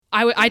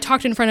I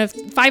talked in front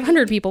of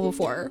 500 people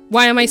before.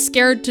 Why am I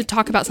scared to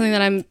talk about something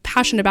that I'm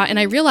passionate about? And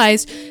I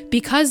realized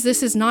because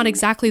this is not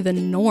exactly the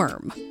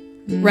norm,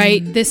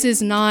 right? This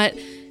is not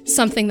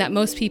something that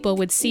most people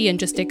would see and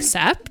just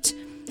accept,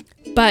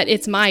 but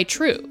it's my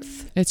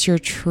truth. It's your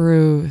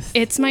truth.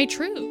 It's my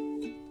truth.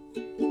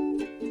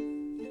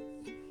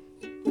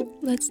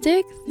 Let's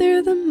dig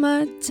through the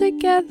mud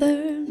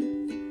together.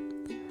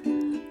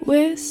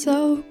 We're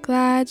so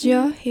glad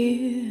you're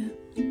here.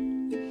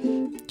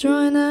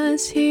 Join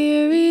us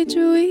here each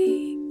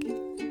week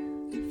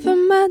for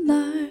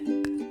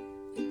Mudlark.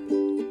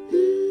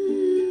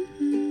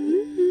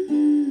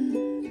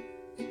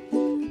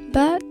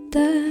 Ba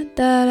da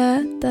da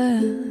da da.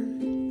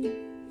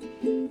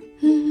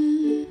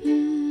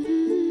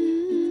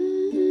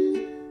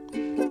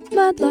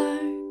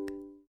 Mudlark.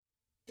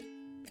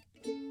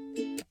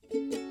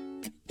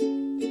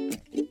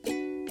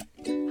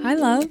 Hi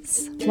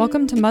loves,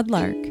 welcome to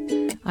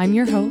Mudlark. I'm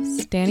your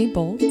host, Danny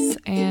Bolts,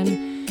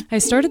 and I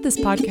started this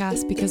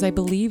podcast because I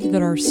believe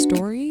that our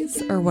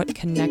stories are what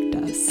connect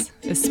us,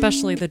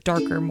 especially the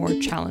darker, more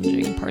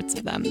challenging parts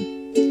of them.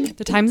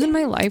 The times in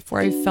my life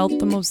where I felt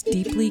the most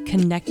deeply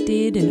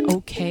connected and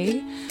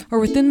okay are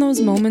within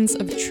those moments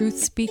of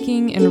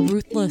truth-speaking and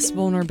ruthless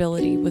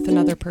vulnerability with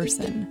another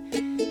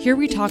person. Here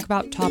we talk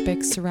about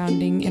topics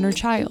surrounding inner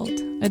child,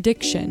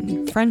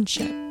 addiction,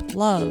 friendship,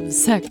 love,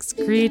 sex,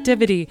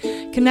 creativity,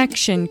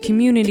 connection,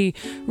 community.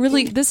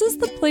 Really, this is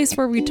the place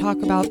where we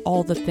talk about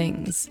all the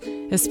things,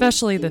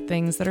 especially the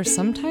things that are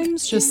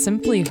sometimes just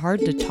simply hard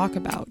to talk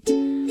about.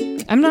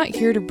 I'm not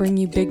here to bring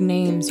you big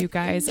names, you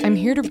guys. I'm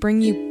here to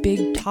bring you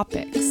big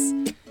topics.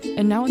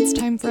 And now it's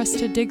time for us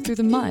to dig through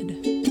the mud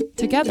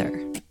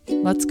together.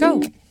 Let's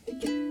go.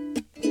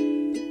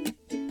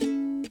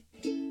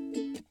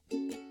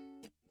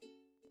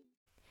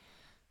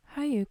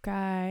 Hi, you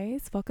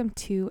guys. Welcome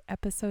to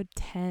episode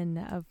 10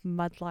 of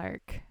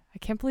Mudlark. I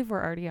can't believe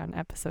we're already on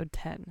episode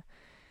 10.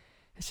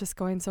 It's just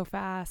going so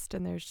fast,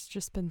 and there's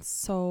just been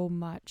so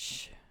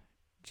much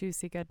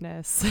juicy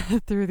goodness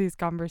through these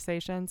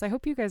conversations. I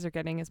hope you guys are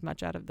getting as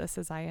much out of this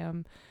as I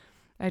am.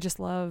 I just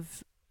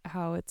love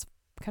how it's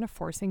kind of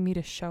forcing me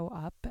to show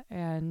up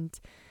and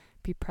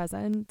be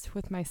present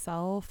with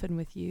myself and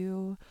with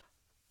you.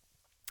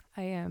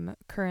 I am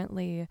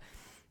currently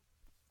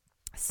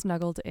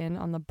snuggled in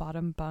on the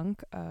bottom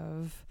bunk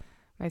of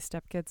my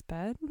stepkid's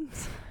bed.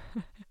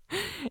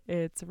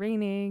 It's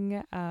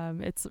raining.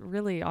 It's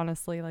really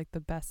honestly like the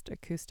best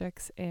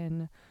acoustics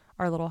in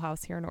our little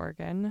house here in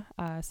Oregon.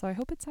 So I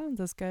hope it sounds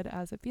as good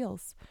as it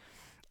feels.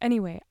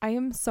 Anyway, I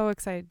am so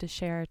excited to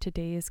share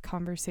today's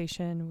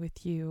conversation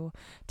with you.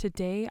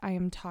 Today I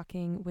am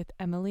talking with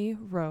Emily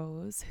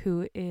Rose,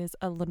 who is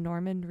a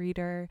Lenormand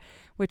reader,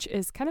 which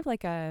is kind of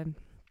like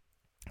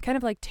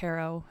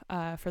tarot.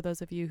 For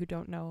those of you who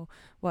don't know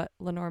what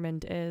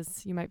Lenormand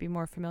is, you might be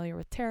more familiar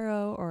with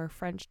tarot or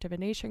French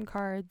divination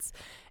cards.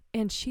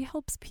 And she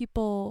helps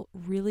people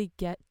really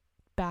get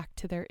back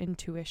to their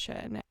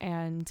intuition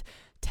and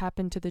tap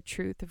into the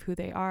truth of who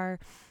they are.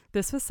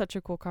 This was such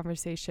a cool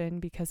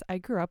conversation because I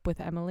grew up with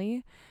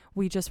Emily.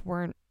 We just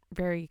weren't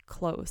very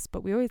close,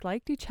 but we always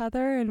liked each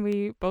other, and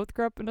we both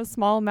grew up in a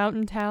small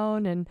mountain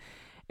town, and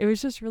it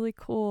was just really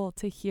cool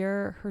to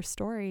hear her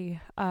story.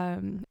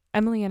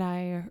 Emily and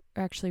I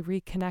actually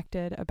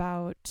reconnected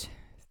about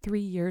 3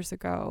 years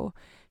ago.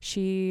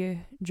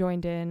 She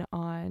joined in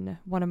on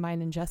one of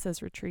mine and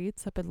Jess's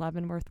retreats up in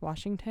Leavenworth,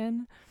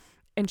 Washington,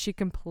 and she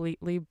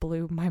completely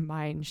blew my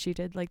mind. She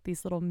did like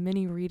these little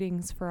mini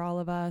readings for all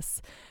of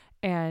us,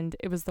 and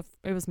it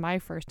was my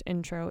first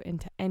intro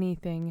into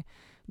anything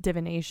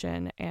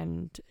divination,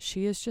 and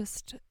she is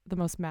just the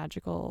most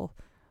magical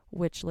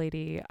witch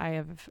lady I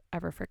have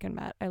ever freaking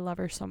met. I love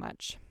her so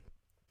much.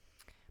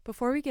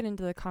 Before we get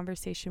into the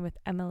conversation with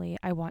Emily,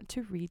 I want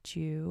to read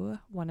you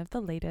one of the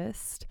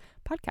latest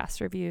podcast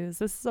reviews.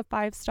 This is a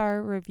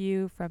 5-star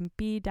review from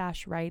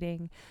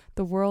B-Writing.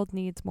 The world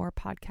needs more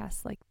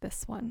podcasts like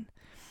this one.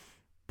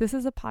 This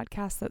is a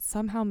podcast that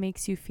somehow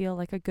makes you feel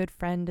like a good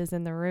friend is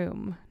in the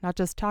room, not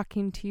just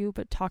talking to you,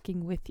 but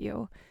talking with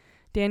you.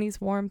 Danny's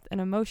warmth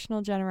and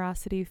emotional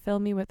generosity fill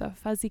me with a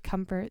fuzzy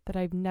comfort that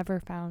I've never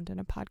found in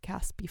a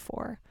podcast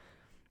before.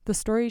 The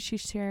stories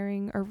she's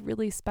sharing are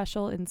really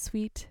special and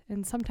sweet,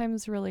 and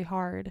sometimes really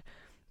hard,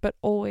 but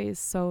always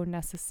so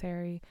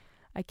necessary.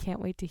 I can't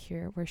wait to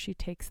hear where she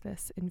takes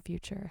this in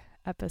future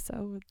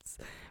episodes.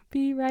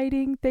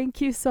 B-Writing,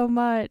 thank you so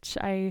much.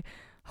 I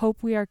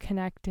hope we are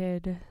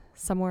connected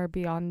somewhere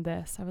beyond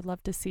this. I would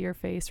love to see your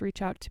face.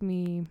 Reach out to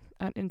me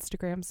on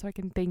Instagram so I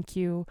can thank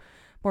you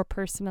more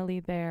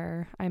personally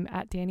there. I'm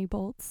at Danny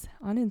Bolts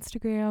on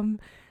Instagram.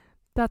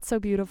 That's so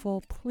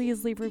beautiful.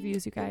 Please leave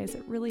reviews, you guys.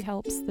 It really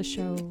helps the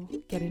show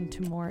get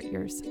into more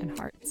ears and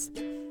hearts.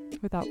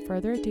 Without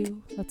further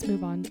ado, let's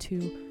move on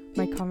to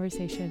my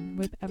conversation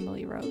with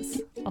Emily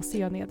Rose. I'll see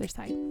you on the other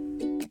side.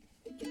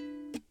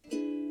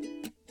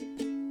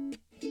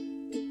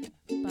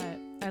 But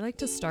I like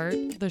to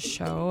start the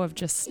show of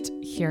just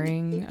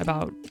hearing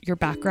about your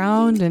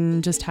background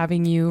and just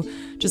having you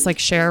just like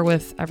share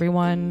with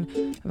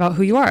everyone about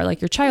who you are,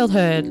 like your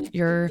childhood,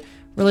 your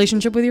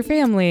relationship with your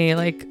family,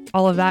 like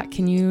all of that.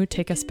 Can you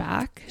take us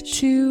back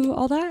to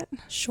all that?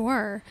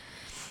 Sure.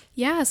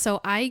 Yeah,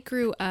 so I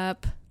grew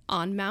up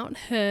on Mount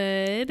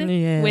Hood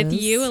Yes. with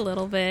you a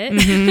little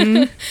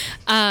bit.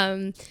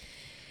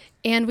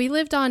 And we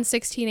lived on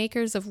 16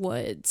 acres of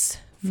woods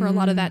for a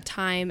lot of that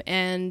time.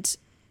 And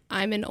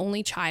I'm an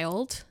only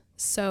child.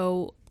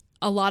 So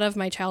a lot of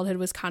my childhood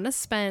was kind of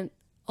spent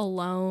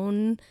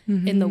alone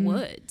in the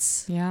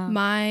woods. Yeah.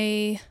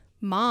 My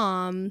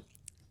mom,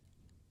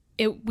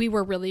 we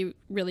were really,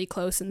 really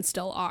close and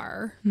still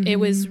are. It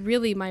was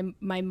really my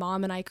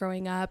mom and I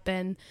growing up.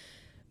 And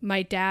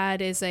my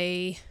dad is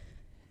a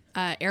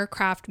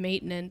aircraft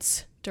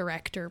maintenance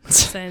director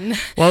person.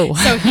 Whoa.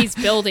 So he's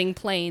building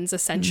planes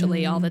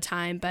essentially all the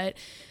time, but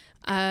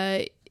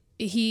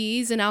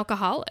he's an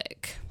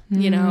alcoholic,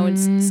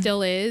 and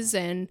still is.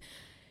 And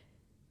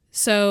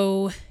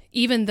so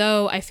even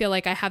though I feel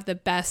like I have the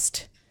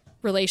best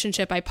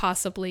relationship I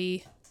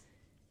possibly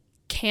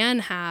can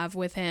have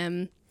with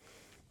him,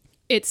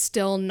 it's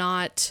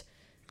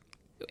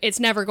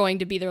never going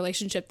to be the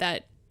relationship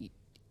that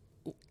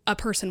a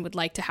person would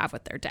like to have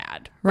with their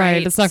dad.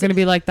 Right. It's not going to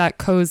be like that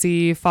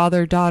cozy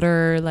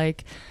father-daughter,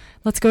 like,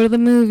 let's go to the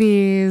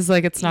movies.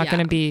 Like, it's not going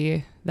to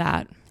be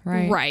that,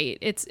 right? Right.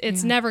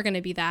 It's never going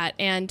to be that.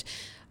 And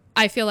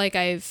I feel like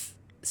I've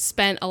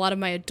spent a lot of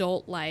my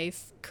adult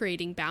life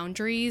creating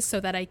boundaries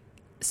so that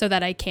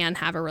I can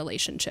have a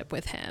relationship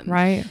with him.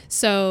 Right.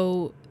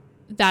 So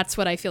that's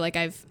what I feel like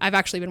I've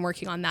actually been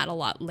working on that a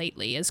lot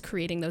lately, is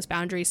creating those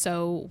boundaries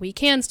so we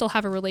can still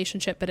have a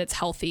relationship, but it's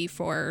healthy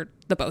for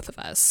the both of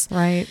us.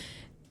 Right.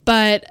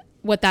 But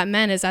what that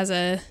meant is, as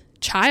a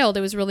child,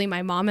 it was really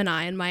my mom and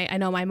I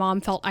know my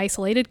mom felt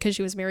isolated because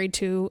she was married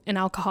to an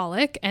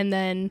alcoholic. And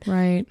then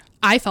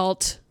I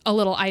felt a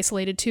little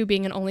isolated too,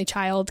 being an only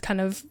child, kind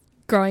of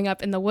growing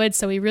up in the woods.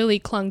 So we really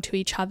clung to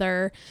each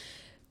other,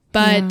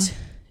 but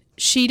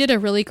she did a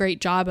really great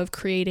job of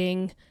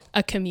creating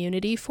a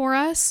community for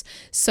us.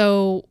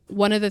 So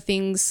one of the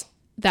things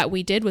that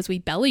we did was we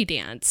belly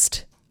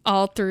danced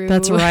all through.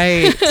 That's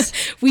right.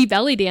 We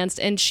belly danced,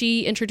 and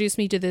she introduced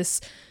me to this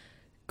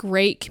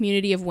great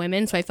community of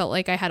women. So I felt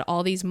like I had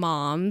all these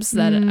moms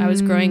that I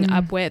was growing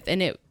up with,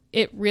 and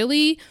it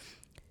really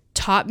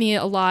taught me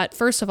a lot.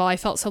 First of all, I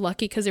felt so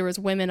lucky because there was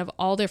women of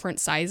all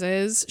different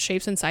sizes,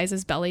 shapes and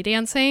sizes belly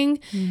dancing.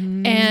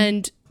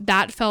 And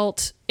that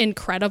felt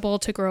incredible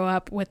to grow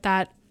up with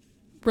that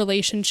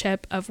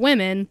relationship of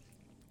women.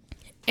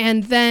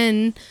 And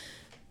then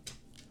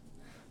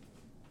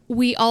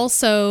we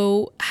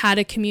also had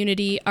a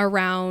community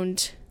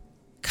around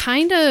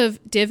kind of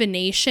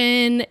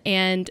divination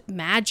and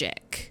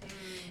magic.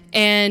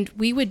 And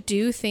we would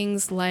do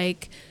things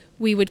like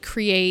we would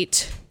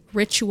create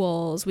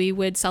rituals, we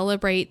would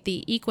celebrate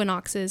the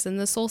equinoxes and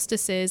the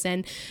solstices.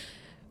 And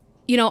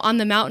on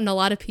the mountain, a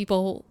lot of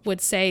people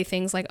would say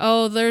things like,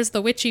 "Oh, there's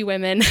the witchy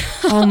women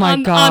oh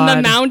my God. on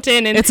the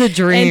mountain." And it's a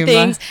dream. And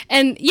things.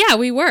 And yeah,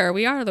 we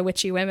are the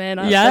witchy women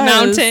on the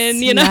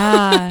mountain,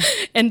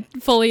 and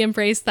fully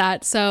embraced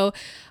that. So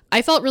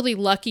I felt really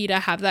lucky to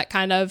have that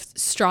kind of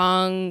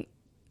strong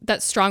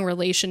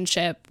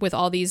relationship with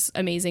all these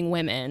amazing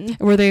women.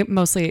 Were they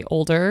mostly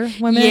older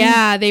women?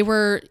 Yeah, they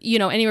were,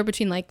 anywhere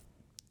between like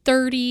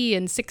 30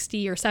 and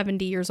 60 or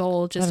 70 years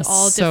old, just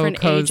all different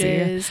cozy.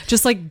 Ages.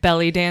 Just like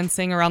belly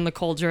dancing around the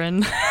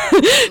cauldron.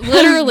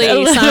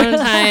 Literally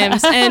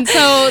sometimes. And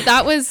so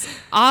that was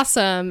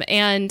awesome.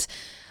 And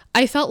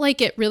I felt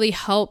like it really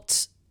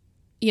helped,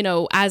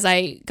 as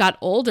I got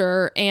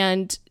older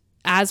and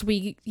as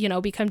we,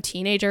 become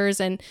teenagers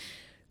and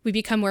we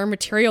become more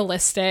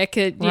materialistic,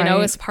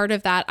 as part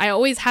of that. I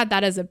always had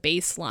that as a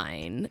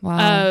baseline.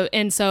 Wow.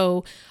 And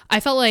so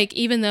I felt like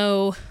even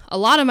though a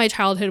lot of my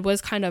childhood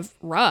was kind of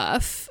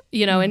rough,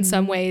 in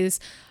some ways,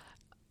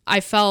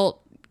 I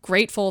felt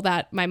grateful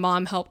that my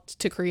mom helped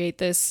to create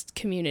this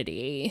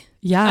community.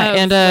 Yeah.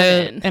 And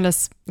a kind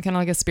of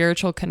like a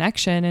spiritual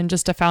connection and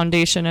just a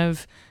foundation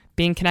of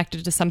being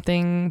connected to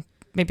something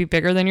maybe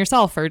bigger than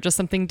yourself or just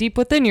something deep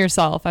within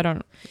yourself. I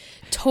don't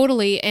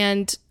Totally.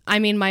 And I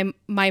mean,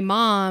 my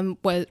mom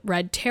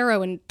read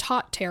tarot and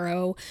taught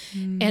tarot.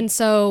 And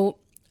so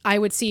I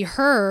would see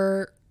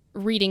her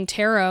reading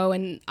tarot,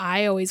 and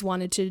I always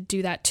wanted to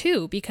do that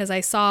too, because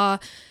I saw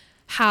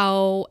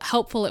how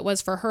helpful it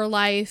was for her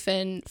life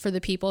and for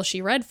the people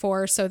she read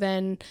for. So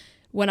then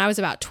when I was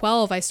about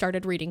 12, I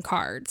started reading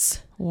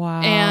cards.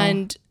 Wow.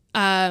 And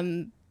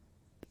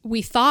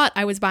we thought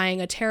I was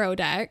buying a tarot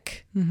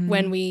deck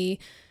when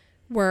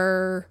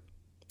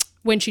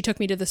she took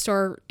me to the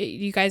store.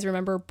 You guys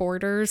remember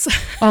Borders?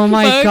 Oh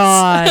my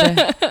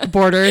God.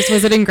 Borders.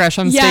 Was it in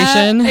Gresham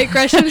Station? At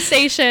Gresham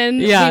Station.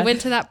 Yeah. We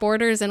went to that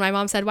Borders, and my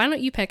mom said, "Why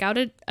don't you pick out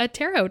a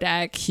tarot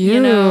deck?"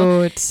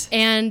 Cute.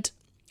 And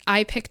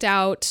I picked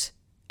out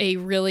a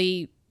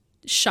really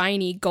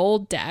shiny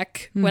gold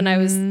deck when I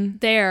was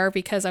there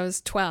because I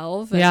was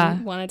 12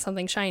 and wanted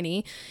something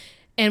shiny.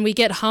 And we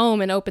get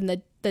home and open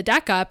the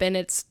deck up, and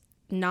it's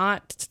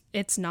not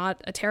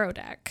a tarot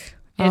deck.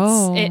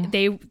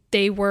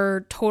 They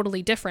were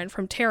totally different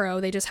from tarot.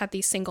 They just had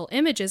these single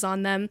images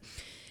on them,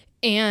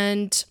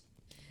 and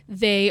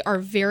they are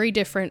very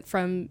different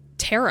from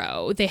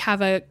tarot. They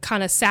have a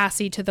kind of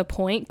sassy to the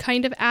point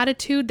kind of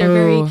attitude.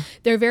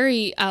 They're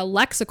very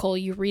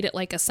lexical. You read it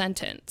like a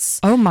sentence.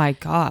 Oh my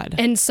God.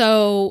 And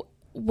so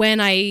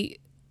when I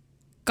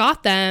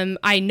got them,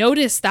 I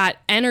noticed that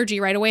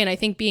energy right away. And I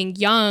think being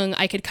young,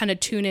 I could kind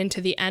of tune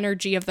into the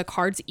energy of the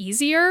cards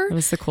easier. It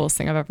was the coolest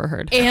thing I've ever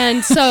heard.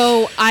 And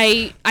so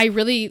I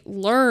really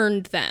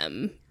learned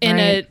them in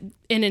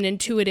an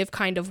intuitive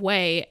kind of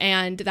way.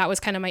 And that was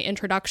kind of my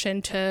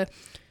introduction to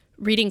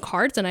reading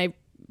cards. And I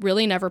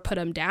really never put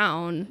them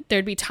down.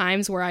 There'd be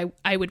times where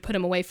I would put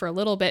them away for a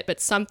little bit,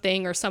 but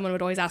something or someone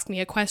would always ask me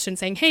a question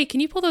saying, hey, can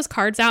you pull those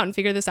cards out and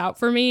figure this out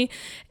for me?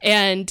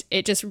 And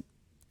it just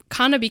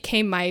kind of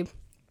became my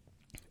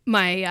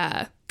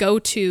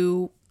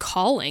go-to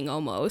calling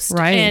almost.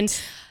 Right.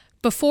 And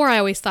before I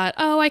always thought,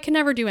 oh, I can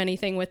never do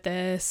anything with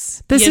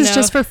this. This is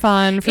just for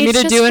fun, for me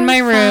to do in my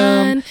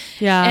room.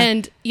 Yeah.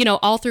 And,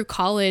 all through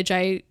college,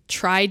 I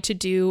tried to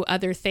do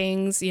other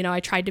things. I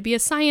tried to be a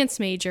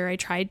science major. I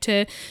tried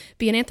to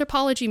be an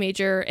anthropology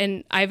major.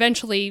 And I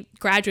eventually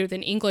graduated with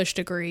an English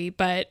degree,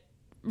 but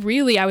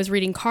really I was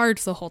reading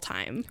cards the whole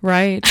time.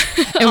 Right.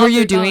 And were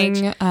you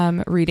doing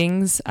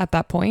readings at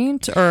that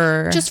point,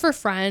 or just for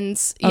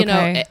friends?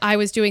 Okay. I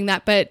was doing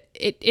that, but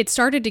it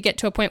started to get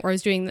to a point where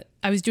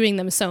I was doing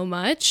them so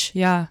much.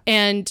 Yeah.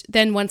 And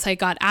then once I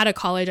got out of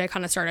college, I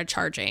kind of started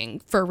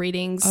charging for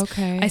readings.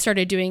 Okay. I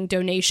started doing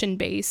donation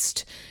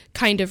based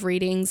kind of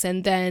readings,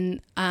 and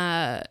then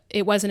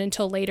it wasn't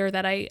until later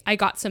that I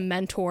got some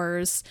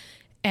mentors.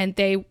 And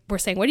they were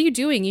saying, what are you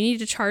doing? You need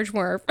to charge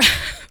more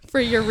for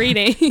your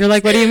reading. You're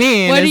like, what do you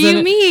mean? What do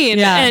you mean?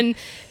 Yeah.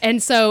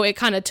 And so it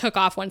kind of took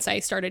off once I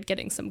started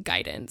getting some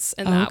guidance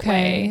in that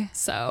way.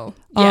 So,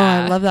 yeah.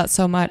 yeah. Oh, I love that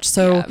so much.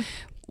 So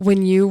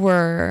when you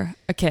were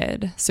a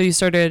kid, so you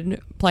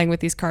started playing with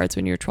these cards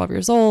when you were 12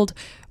 years old,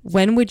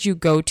 when would you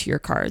go to your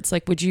cards?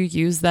 Like, would you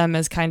use them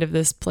as kind of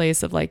this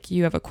place of like,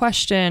 you have a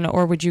question,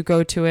 or would you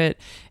go to it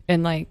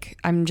and like,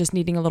 I'm just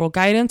needing a little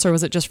guidance, or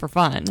was it just for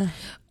fun?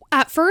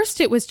 At first,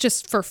 it was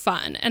just for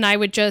fun. And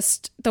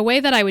the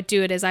way that I would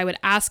do it is I would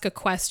ask a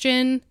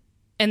question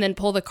and then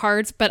pull the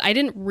cards, but I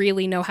didn't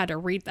really know how to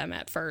read them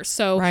at first.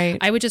 So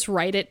I would just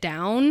write it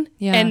down.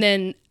 Yeah. And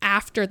then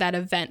after that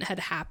event had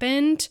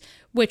happened,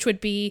 which would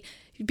be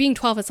being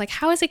 12, it's like,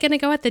 how is it going to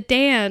go at the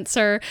dance?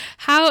 Or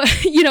how,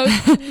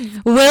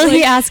 will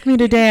he ask me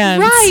to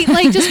dance? Right.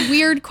 Like just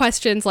weird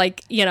questions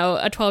like,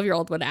 a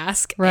 12-year-old would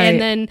ask.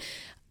 Right.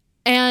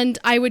 And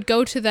I would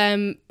go to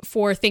them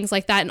for things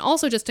like that. And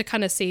also just to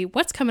kind of see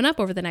what's coming up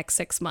over the next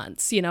 6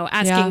 months,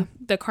 asking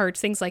the cards,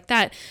 things like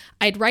that.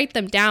 I'd write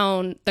them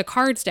down, the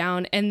cards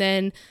down. And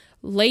then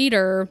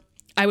later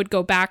I would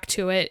go back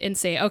to it and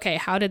say, okay,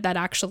 how did that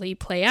actually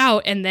play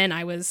out? And then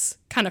I was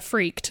kind of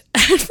freaked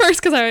at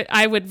first because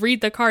I would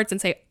read the cards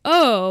and say,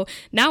 oh,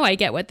 now I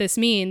get what this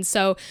means.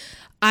 So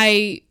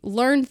I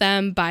learned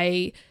them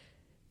by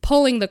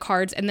pulling the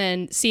cards and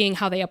then seeing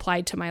how they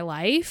applied to my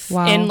life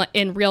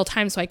in real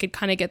time, so I could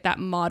kind of get that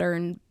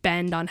modern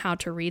bend on how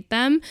to read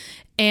them.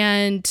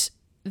 And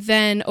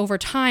then over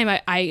time,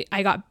 I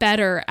got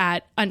better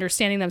at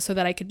understanding them so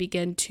that I could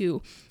begin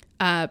to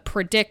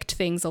predict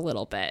things a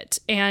little bit,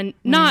 and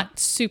not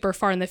super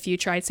far in the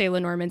future. I'd say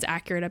Lenormand's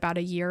accurate about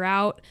a year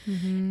out.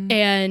 Mm-hmm.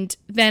 And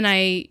then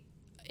I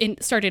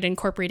started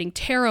incorporating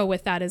tarot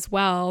with that as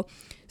well.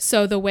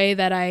 So the way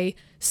that I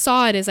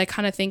saw it is I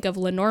kind of think of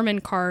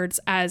Lenormand cards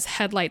as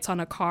headlights on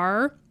a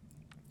car.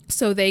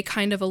 So they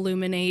kind of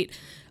illuminate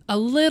a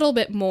little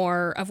bit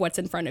more of what's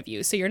in front of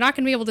you. So you're not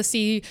going to be able to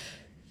see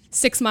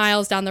 6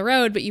 miles down the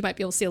road, but you might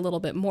be able to see a little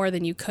bit more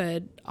than you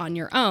could on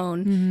your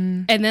own.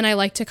 Mm-hmm. And then I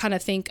like to kind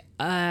of think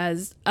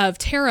of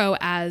tarot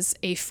as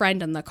a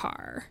friend in the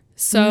car.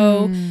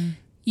 So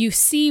you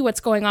see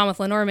what's going on with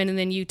Lenormand, and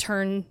then you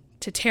turn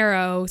to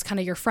tarot as kind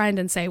of your friend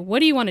and say, what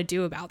do you want to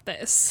do about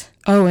this?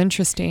 Oh,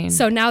 interesting.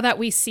 So now that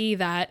we see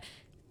that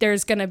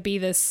there's going to be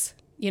this,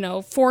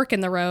 fork in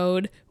the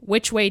road,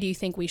 which way do you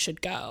think we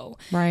should go?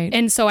 Right.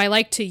 And so I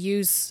like to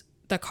use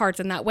the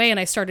cards in that way. And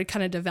I started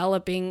kind of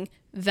developing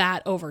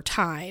that over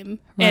time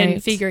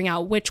and figuring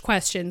out which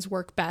questions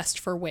work best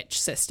for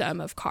which system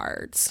of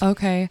cards.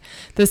 Okay.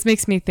 This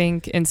makes me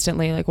think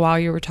instantly, like while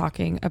you were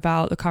talking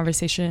about the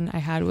conversation I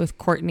had with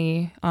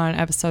Courtney on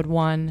episode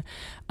 1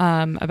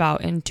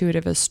 about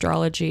intuitive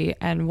astrology,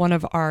 and one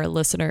of our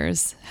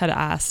listeners had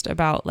asked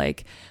about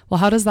like, well,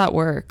 how does that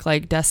work?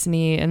 Like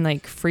destiny and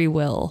like free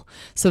will.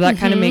 So that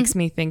kind of makes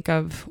me think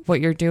of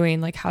what you're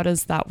doing. Like, how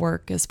does that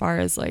work as far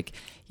as like,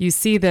 you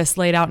see this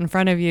laid out in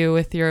front of you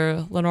with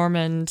your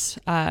Lenormand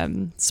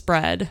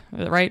spread,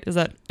 right?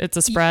 It's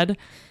a spread?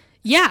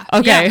 Yeah.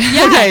 Okay.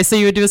 Yeah. Okay. So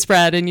you would do a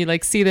spread and you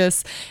like see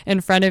this in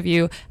front of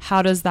you.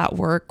 How does that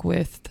work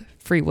with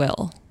free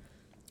will?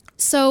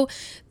 So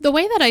the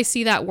way that I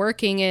see that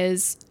working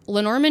is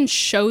Lenormand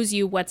shows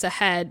you what's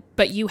ahead,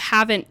 but you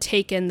haven't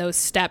taken those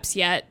steps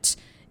yet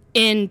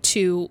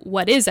into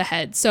what is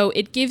ahead. So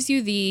it gives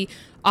you the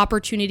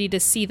opportunity to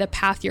see the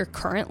path you're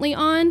currently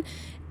on,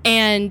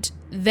 and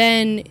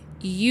then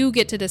you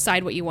get to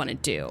decide what you want to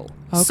do.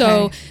 Okay.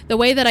 So the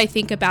way that I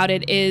think about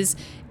it is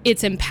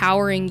it's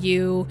empowering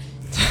you.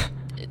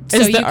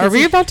 Are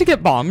we about to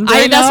get bombed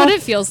right That's now? what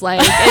it feels like.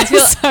 It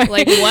feels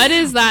like, what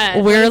is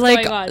that? We're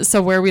like,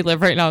 so where we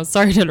live right now,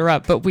 sorry to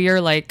interrupt, but we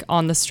are like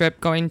on the strip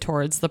going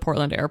towards the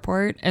Portland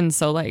airport. And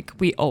so like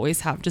we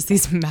always have just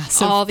these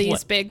massive, all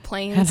these big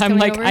planes. And I'm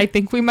like, over. I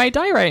think we might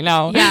die right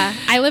now. Yeah.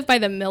 I live by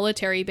the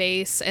military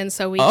base. And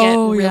so we get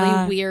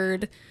really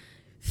weird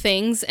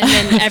things. And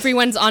then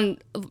everyone's on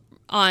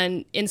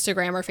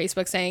Instagram or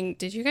Facebook saying,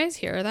 did you guys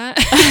hear that?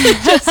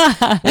 Just,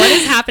 what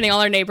is happening?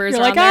 All our neighbors are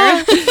like,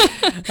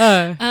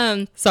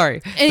 there.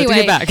 Sorry. Anyway,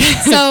 but to get back.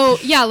 So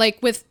yeah, like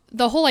with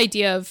the whole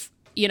idea of,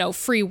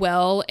 free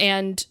will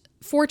and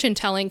fortune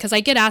telling, because I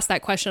get asked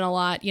that question a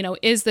lot,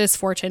 is this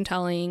fortune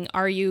telling?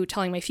 Are you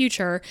telling my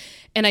future?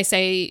 And I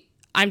say,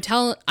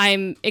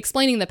 I'm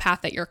explaining the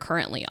path that you're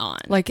currently on.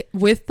 Like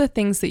with the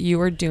things that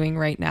you are doing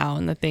right now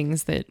and the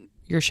things that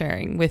you're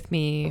sharing with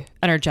me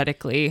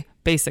energetically,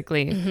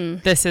 basically,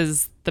 this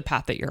is the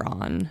path that you're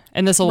on.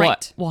 And this will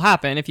what will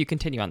happen if you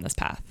continue on this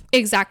path.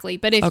 Exactly.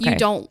 But if you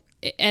don't,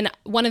 and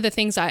one of the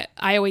things I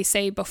always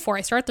say before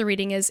I start the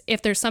reading is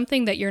if there's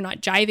something that you're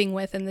not jiving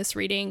with in this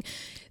reading,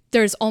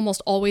 there's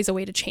almost always a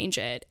way to change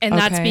it. And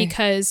that's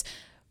because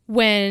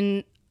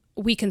when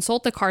we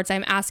consult the cards,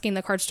 I'm asking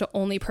the cards to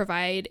only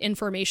provide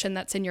information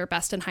that's in your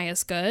best and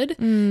highest good.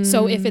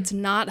 So if it's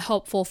not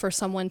helpful for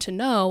someone to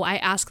know, I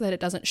ask that it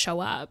doesn't show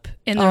up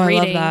in the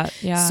reading. I love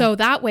that. Yeah. So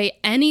that way,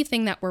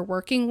 anything that we're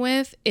working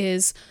with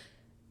is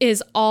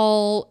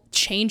all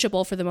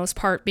changeable for the most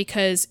part,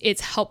 because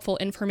it's helpful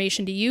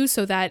information to you,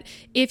 so that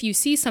if you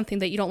see something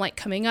that you don't like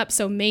coming up,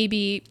 so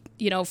maybe,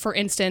 for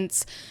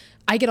instance,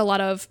 I get a lot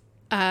of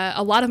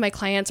my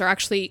clients are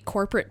actually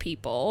corporate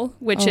people,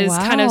 which is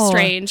kind of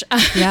strange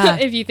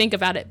if you think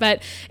about it,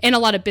 and a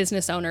lot of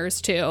business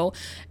owners too.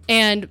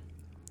 And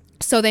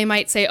so they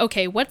might say,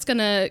 okay, what's going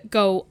to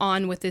go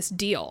on with this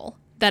deal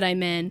that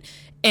I'm in?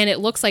 And it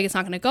looks like it's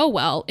not going to go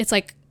well. It's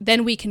like,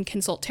 then we can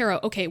consult tarot.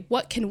 Okay,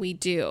 what can we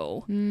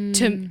do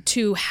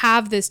to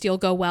have this deal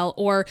go well?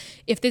 Or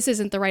if this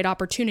isn't the right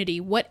opportunity,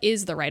 what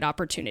is the right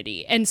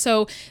opportunity? And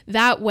so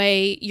that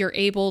way you're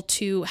able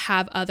to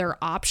have other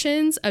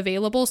options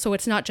available. So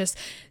it's not just,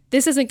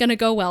 this isn't going to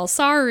go well,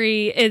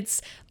 sorry.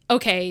 It's,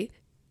 okay,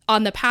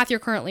 on the path you're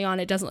currently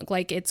on, it doesn't look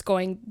like it's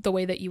going the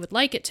way that you would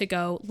like it to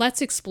go.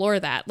 Let's explore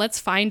that. Let's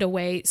find a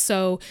way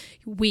so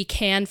we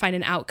can find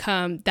an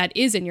outcome that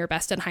is in your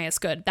best and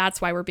highest good. That's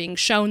why we're being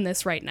shown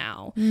this right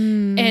now.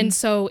 And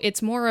so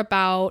it's more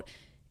about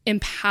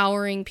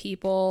empowering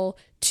people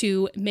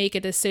to make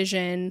a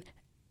decision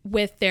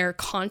with their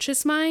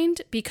conscious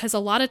mind, because a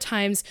lot of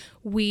times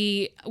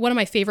one of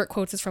my favorite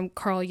quotes is from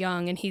Carl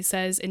Jung, and he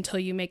says, until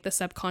you make the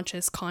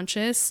subconscious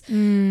conscious,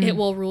 it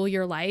will rule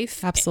your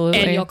life.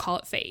 Absolutely. And you'll call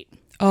it fate.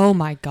 Oh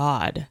my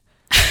God.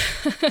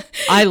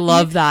 I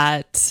love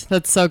that.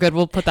 That's so good.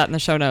 We'll put that in the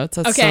show notes.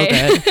 That's so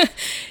good.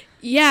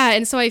 Yeah.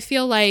 And so I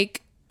feel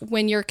like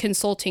when you're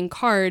consulting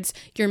cards,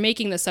 you're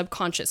making the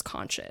subconscious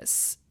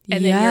conscious,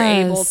 and then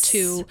you're able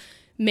to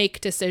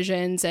make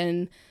decisions.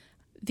 And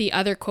the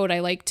other quote I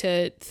like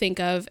to think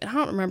of, and I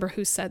don't remember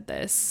who said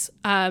this,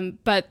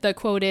 but the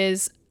quote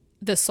is,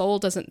 the soul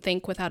doesn't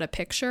think without a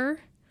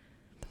picture.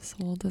 The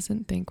soul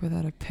doesn't think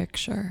without a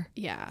picture.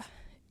 Yeah.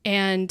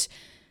 And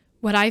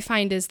what I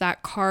find is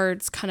that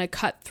cards kind of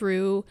cut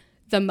through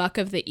the muck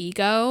of the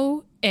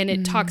ego, and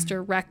it talks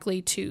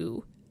directly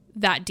to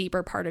that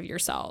deeper part of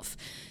yourself.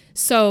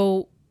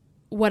 So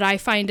what I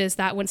find is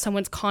that when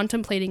someone's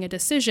contemplating a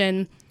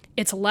decision,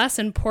 it's less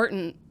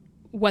important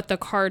what the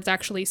cards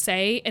actually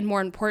say, and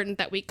more important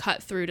that we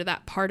cut through to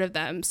that part of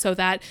them, so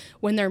that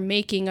when they're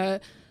making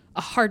a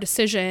hard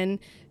decision,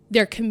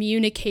 they're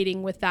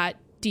communicating with that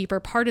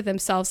deeper part of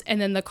themselves, and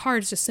then the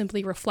cards just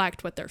simply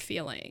reflect what they're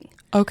feeling.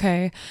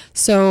 Okay.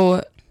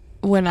 So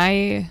when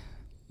I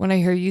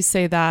hear you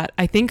say that,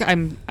 I think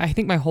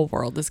my whole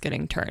world is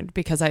getting turned,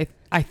 because I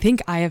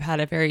think I have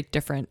had a very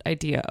different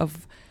idea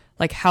of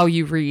like how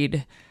you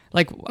read.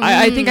 Like,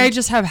 I think I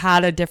just have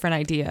had a different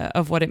idea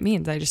of what it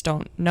means. I just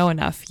don't know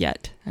enough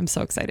yet. I'm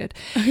so excited.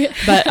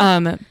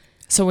 But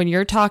so when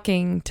you're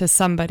talking to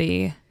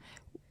somebody,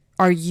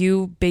 are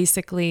you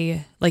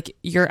basically like,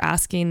 you're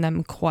asking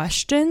them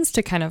questions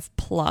to kind of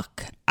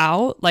pluck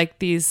out like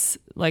these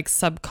like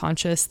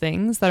subconscious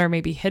things that are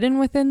maybe hidden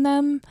within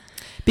them?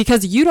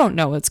 Because you don't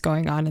know what's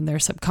going on in their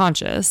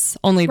subconscious,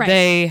 only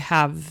they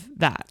have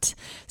that.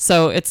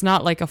 So it's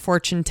not like a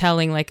fortune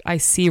telling, like, I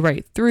see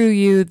right through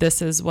you,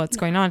 this is what's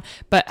going on.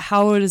 But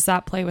how does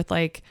that play with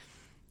like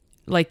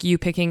you're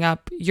picking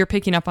up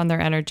on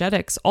their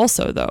energetics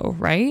also though,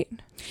 right?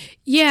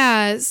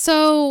 Yeah.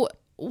 So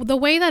the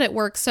way that it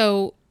works,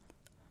 so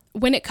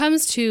when it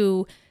comes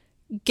to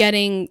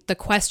getting the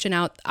question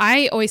out,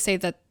 I always say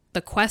that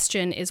the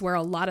question is where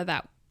a lot of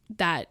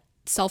that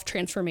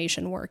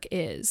self-transformation work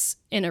is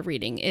in a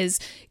reading, is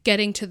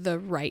getting to the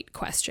right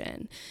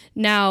question.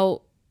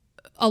 Now,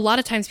 a lot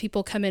of times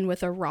people come in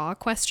with a raw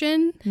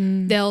question.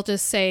 They'll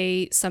just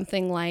say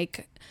something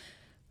like,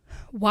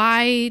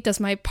 why does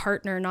my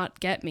partner not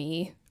get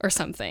me, or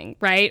something,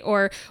 right?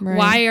 Or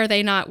why are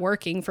they not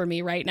working for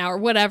me right now, or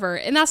whatever.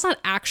 And that's not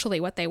actually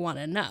what they want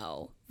to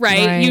know,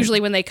 right?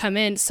 Usually when they come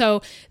in.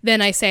 So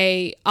then I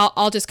say,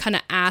 I'll just kind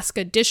of ask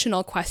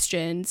additional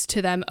questions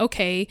to them.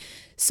 Okay,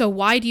 so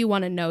why do you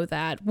want to know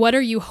that? What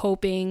are you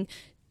hoping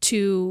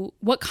to,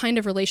 what kind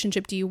of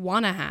relationship do you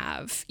want to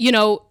have? You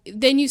know,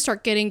 then you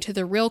start getting to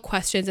the real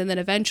questions, and then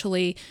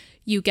eventually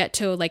you get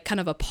to like kind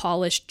of a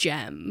polished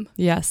gem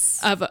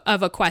of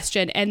a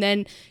question. And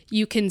then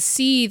you can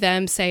see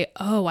them say,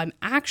 oh, I'm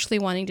actually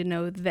wanting to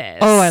know this.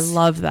 Oh, I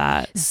love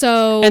that.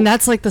 So, and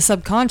that's like the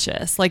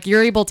subconscious, like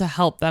you're able to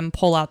help them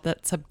pull out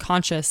that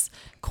subconscious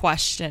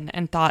question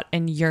and thought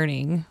and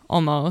yearning,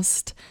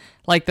 almost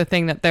like the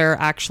thing that they're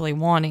actually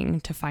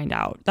wanting to find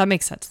out. That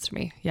makes sense to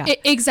me. Yeah,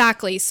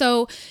 exactly.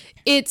 So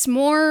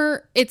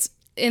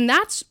and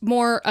that's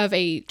more of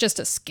just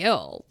a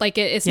skill. Like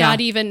it's not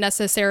even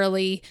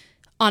necessarily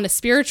on a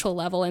spiritual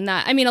level in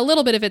that. I mean, a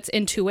little bit of it's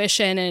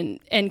intuition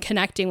and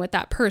connecting with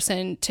that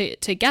person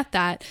to get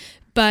that.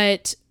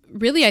 But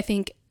really, I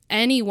think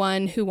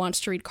anyone who wants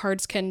to read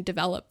cards can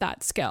develop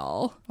that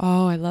skill.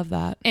 Oh, I love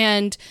that.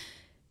 And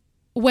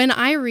when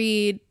I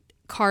read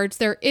cards,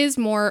 there is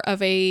more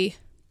of a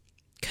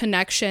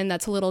connection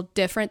that's a little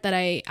different that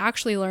I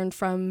actually learned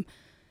from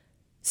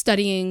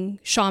studying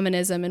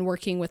shamanism and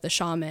working with a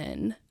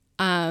shaman.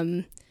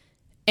 And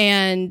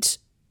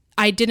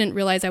I didn't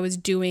realize I was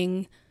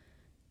doing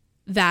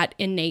that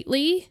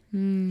innately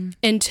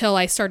until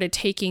I started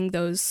taking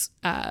those,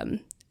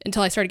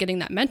 until I started getting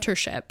that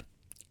mentorship.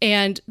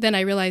 And then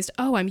I realized,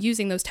 oh, I'm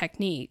using those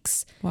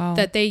techniques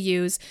that they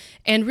use.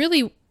 And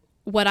really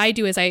what I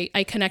do is I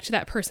connect to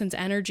that person's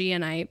energy,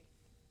 and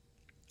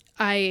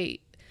I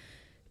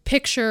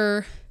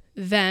picture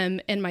them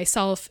and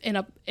myself in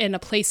a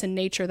place in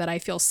nature that I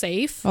feel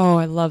safe. Oh,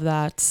 I love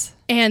that.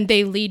 And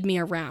they lead me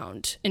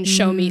around and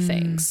show me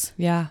things.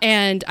 Yeah.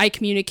 And I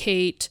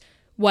communicate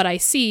what I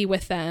see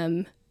with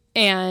them,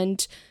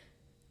 and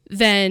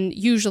then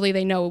usually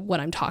they know what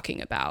I'm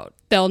talking about.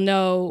 They'll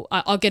know,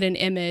 I'll get an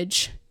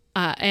image.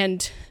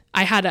 And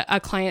I had a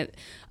client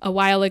a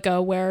while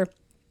ago where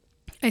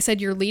I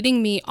said, you're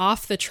leading me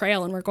off the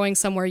trail and we're going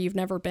somewhere you've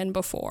never been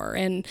before.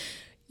 And,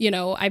 you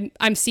know,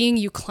 I'm seeing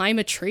you climb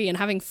a tree and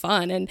having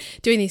fun and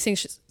doing these things.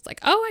 She's like,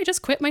 oh, I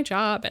just quit my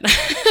job and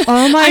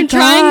I'm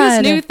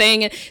trying this new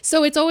thing. And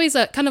so it's always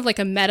a kind of like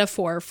a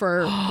metaphor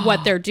for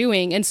what they're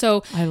doing. And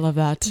so I love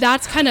that.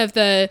 That's kind of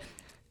the,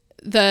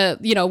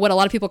 you know, what a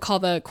lot of people call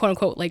the quote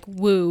unquote, like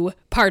woo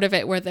part of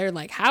it, where they're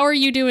like, how are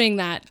you doing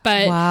that?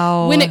 But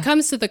when it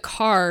comes to the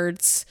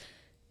cards,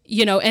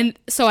 you know, and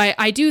so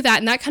I do that,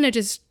 and that kind of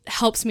just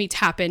helps me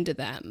tap into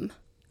them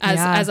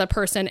as a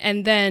person.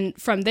 And then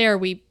from there,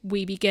 we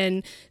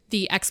begin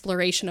the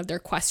exploration of their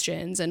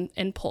questions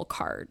and pull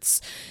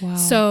cards. Wow.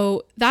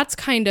 So that's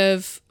kind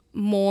of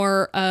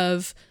more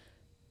of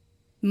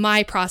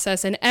my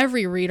process, and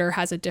every reader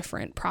has a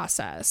different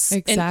process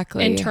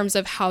in terms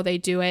of how they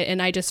do it.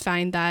 And I just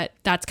find that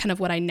that's kind of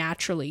what I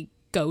naturally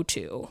go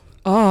to.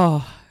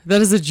 Oh, that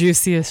is the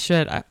juiciest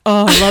shit. I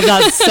love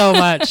that so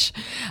much.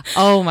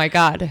 Oh my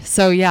God.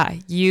 So yeah,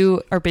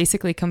 you are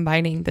basically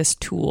combining this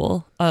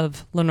tool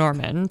of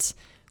Lenormand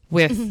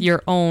with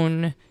your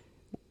own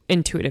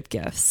intuitive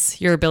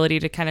gifts, your ability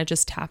to kind of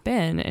just tap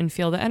in and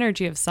feel the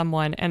energy of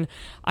someone. And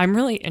I'm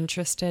really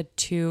interested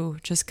too,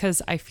 just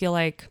because I feel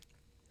like,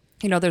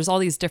 you know, there's all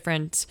these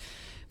different,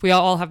 we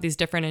all have these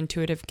different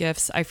intuitive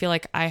gifts. I feel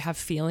like I have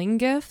feeling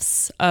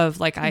gifts of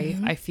like,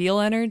 I feel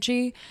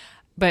energy,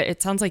 but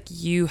it sounds like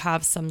you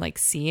have some like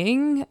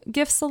seeing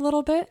gifts a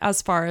little bit,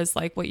 as far as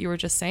like what you were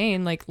just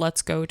saying, like,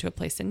 let's go to a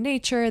place in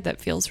nature that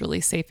feels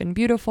really safe and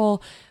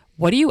beautiful.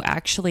 What do you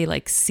actually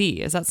like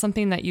see? Is that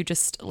something that you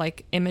just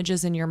like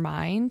images in your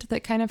mind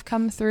that kind of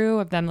come through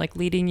of them like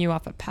leading you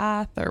off a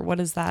path, or what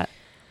is that?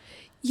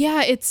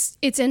 Yeah, it's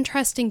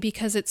interesting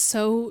because it's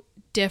so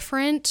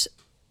different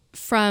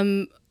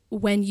from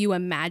when you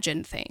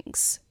imagine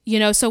things, you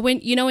know? So when,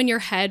 you know, in your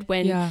head,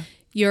 when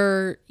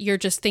you're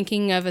just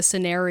thinking of a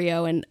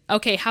scenario and,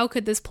 okay, how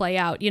could this play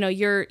out? You know,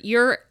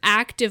 you're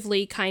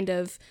actively kind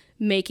of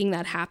making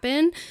that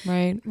happen.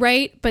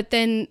 Right. But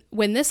then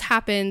when this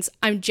happens,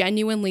 I'm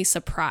genuinely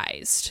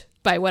surprised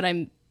by what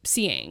I'm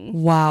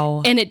seeing.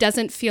 Wow. And it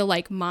doesn't feel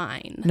like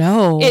mine.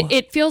 No.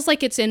 It feels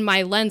like it's in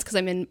my lens because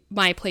I'm in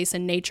my place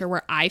in nature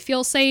where I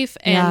feel safe.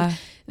 And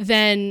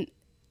then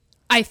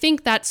I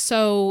think that's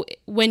so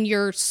when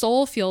your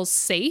soul feels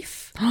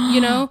safe, you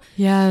know,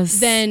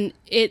 then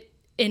it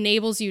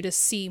enables you to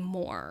see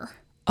more.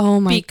 Oh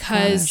my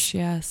because gosh,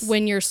 yes.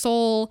 When your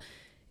soul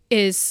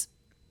is,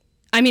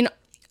 I mean,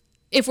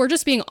 if we're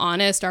just being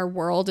honest, our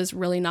world is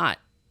really not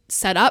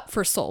set up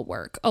for soul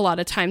work. A lot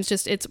of times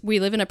we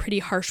live in a pretty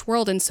harsh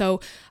world. And so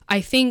I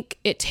think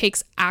it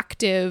takes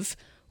active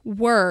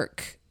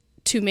work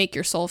to make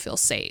your soul feel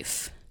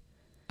safe.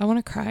 I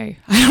want to cry.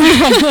 I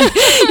don't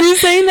know. You're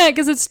saying that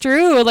because it's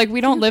true. Like, we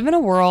don't live in a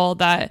world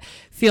that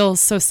feel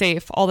so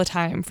safe all the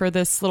time, for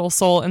this little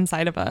soul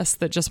inside of us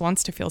that just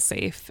wants to feel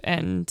safe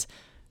and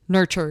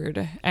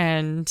nurtured,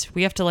 and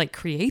we have to like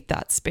create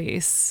that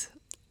space.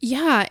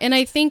 Yeah, and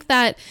I think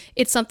that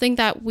it's something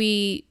that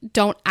we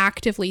don't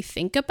actively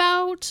think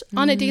about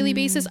on a daily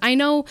basis. I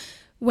know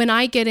when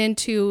I get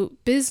into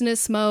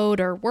business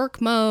mode or work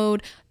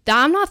mode,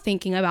 that I'm not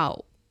thinking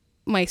about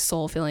my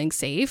soul feeling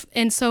safe.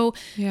 And so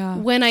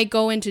when I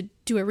go in to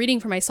do a reading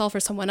for myself or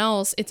someone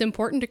else, it's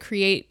important to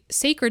create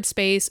sacred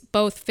space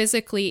both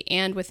physically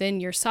and within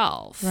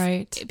yourself.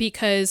 Right.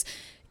 Because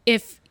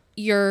if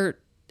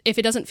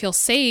it doesn't feel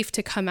safe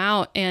to come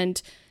out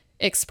and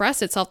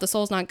express itself, the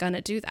soul's not going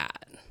to do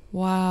that.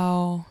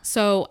 Wow.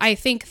 So I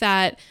think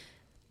that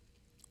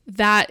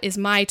is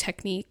my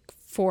technique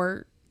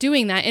for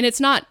doing that. And it's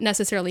not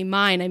necessarily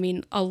mine. I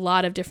mean, a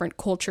lot of different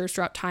cultures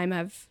throughout time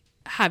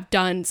have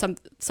done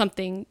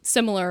something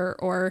similar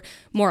or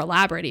more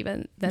elaborate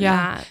even than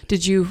that.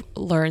 Did you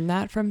learn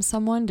that from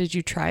someone? Did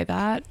you try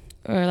that?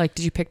 Or like,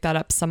 did you pick that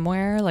up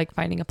somewhere, like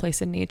finding a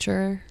place in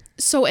nature?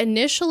 So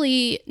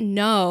initially,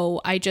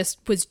 no, I just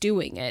was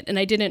doing it and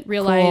I didn't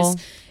realize.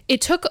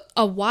 It took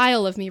a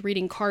while of me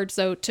reading cards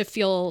though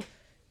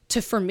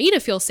for me to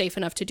feel safe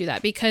enough to do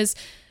that, because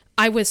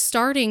I was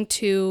starting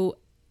to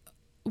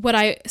when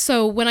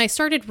I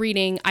started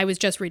reading, I was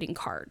just reading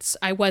cards.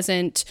 I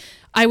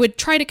would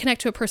try to connect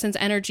to a person's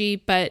energy,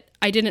 but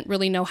I didn't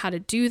really know how to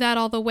do that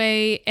all the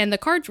way. And the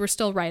cards were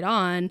still right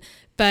on,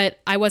 but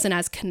I wasn't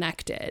as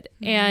connected.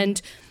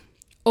 And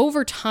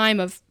over time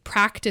of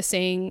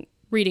practicing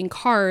reading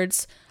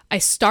cards, I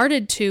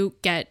started to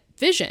get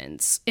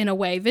visions in a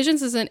way.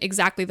 Visions isn't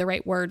exactly the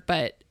right word,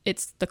 but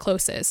it's the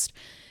closest.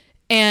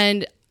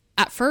 And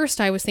at first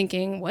I was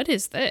thinking, what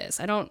is this?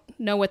 I don't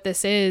know what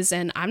this is.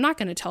 And I'm not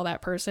going to tell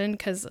that person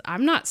because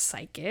I'm not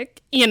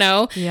psychic,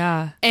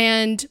 Yeah.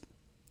 And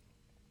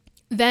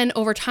then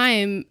over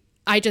time,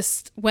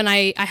 when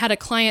I had a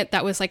client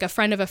that was like a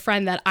friend of a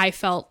friend that I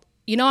felt,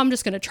 I'm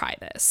just going to try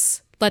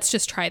this. Let's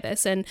just try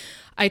this. And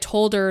I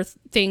told her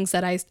things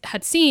that I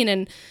had seen.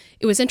 And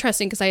it was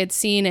interesting because I had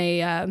seen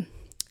a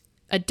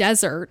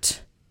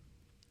desert,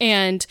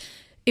 and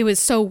it was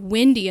so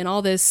windy and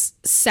all this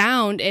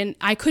sound, and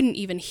I couldn't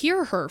even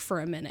hear her for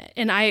a minute.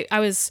 And I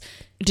was...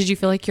 Did you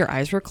feel like your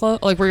eyes were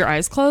closed? Like, were your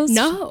eyes closed?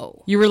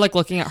 No. You were like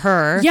looking at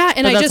her. Yeah,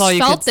 and I just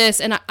felt this,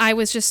 and I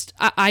was just...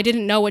 I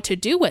didn't know what to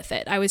do with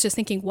it. I was just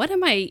thinking, what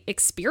am I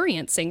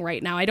experiencing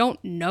right now? I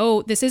don't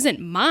know. This isn't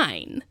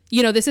mine.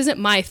 This isn't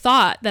my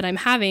thought that I'm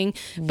having.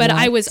 But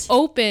I was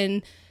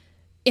open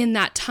in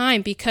that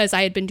time because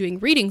I had been doing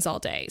readings all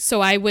day.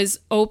 So I was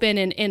open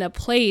and in a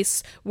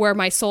place where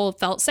my soul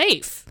felt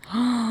safe,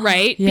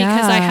 right? Yeah.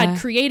 Because I had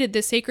created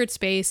this sacred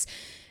space.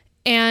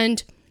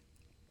 And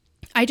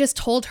I just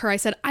told her, I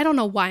said, I don't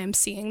know why I'm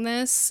seeing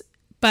this,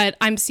 but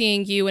I'm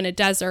seeing you in a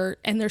desert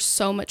and there's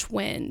so much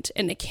wind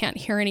and I can't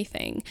hear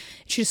anything.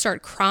 She just started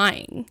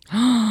crying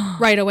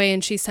right away.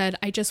 And she said,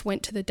 I just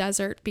went to the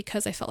desert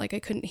because I felt like I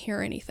couldn't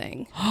hear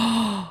anything.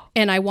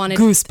 And I wanted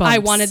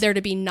there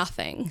to be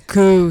nothing.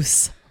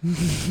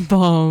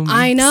 Goosebumps.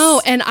 I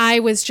know. And I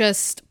was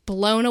just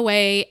blown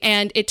away.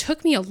 And it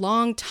took me a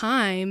long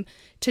time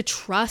to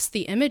trust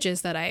the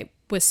images that I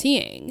was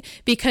seeing,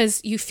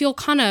 because you feel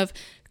kind of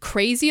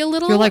crazy a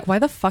little. You're like, why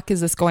the fuck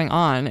is this going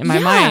on in my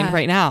mind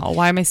right now?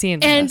 Why am I seeing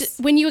this?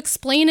 And when you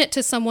explain it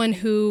to someone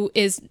who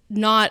is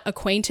not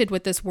acquainted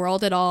with this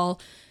world at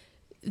all,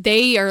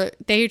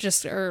 they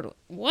just are,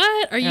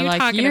 what are you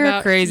talking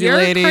about? Crazy You're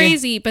lady.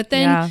 crazy. But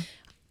then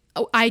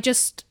I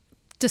just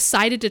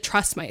decided to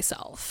trust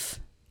myself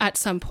at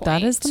some point.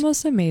 That is the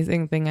most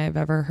amazing thing I've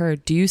ever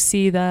heard. Do you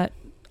see that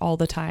all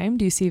the time?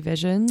 Do you see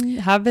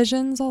have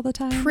visions all the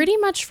time? Pretty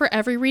much for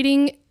every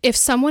reading. If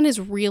someone is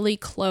really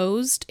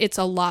closed, it's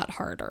a lot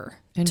harder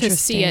to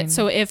see it.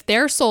 So if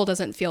their soul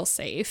doesn't feel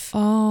safe,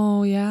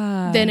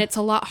 then it's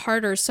a lot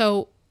harder.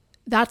 So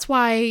that's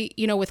why,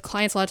 with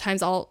clients, a lot of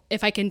times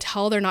if I can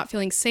tell they're not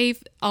feeling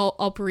safe,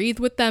 I'll breathe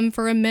with them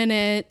for a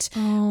minute.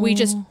 We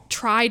just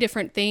try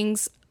different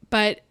things.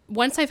 But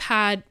once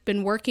I've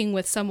been working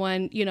with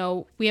someone,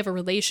 we have a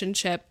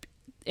relationship,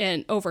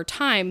 and over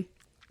time,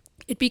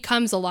 it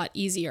becomes a lot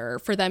easier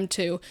for them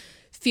to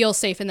feel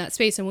safe in that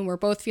space. And when we're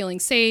both feeling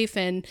safe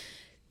and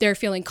they're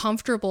feeling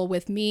comfortable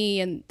with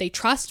me and they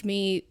trust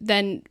me,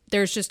 then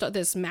there's just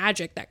this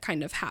magic that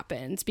kind of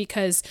happens,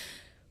 because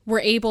we're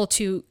able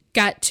to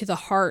get to the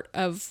heart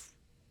of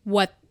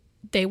what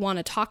they want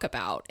to talk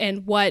about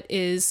and what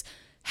is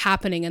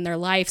happening in their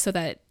life so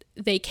that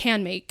they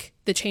can make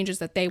the changes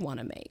that they want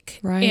to make.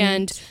 Right.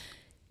 And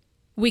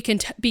we can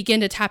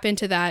begin to tap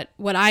into that.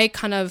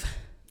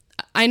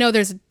 I know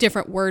there's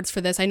different words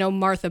for this. I know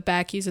Martha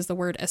Beck uses the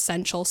word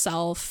essential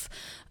self,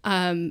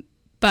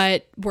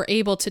 but we're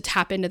able to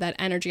tap into that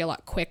energy a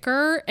lot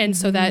quicker. And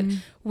so that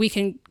we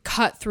can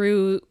cut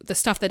through the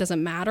stuff that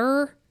doesn't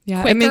matter.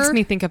 Yeah, quicker. It makes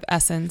me think of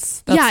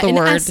essence. That's the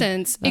word.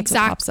 Essence. That's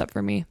what pops up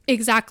for me.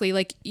 Exactly.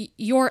 Like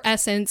your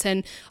essence.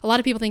 And a lot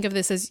of people think of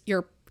this as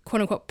your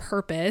quote unquote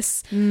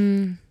purpose.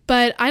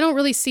 But I don't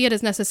really see it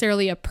as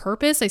necessarily a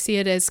purpose. I see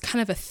it as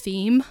kind of a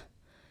theme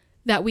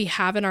that we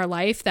have in our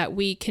life that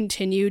we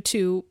continue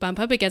to bump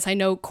up against. I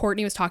know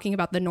Courtney was talking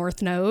about the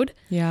North Node.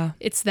 Yeah.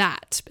 It's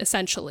that,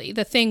 essentially,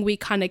 the thing we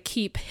kind of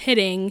keep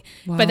hitting,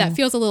 Wow. but that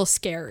feels a little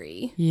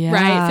scary, Yeah.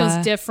 right? It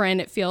feels different.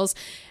 It feels,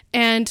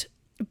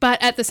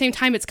 but at the same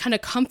time, it's kind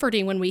of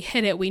comforting when we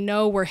hit it. We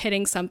know we're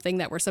hitting something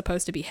that we're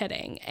supposed to be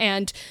hitting.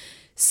 And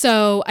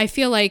so I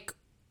feel like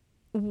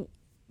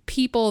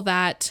people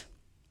that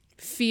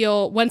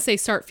feel, once they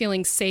start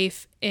feeling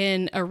safe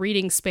in a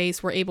reading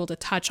space, we're able to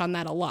touch on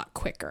that a lot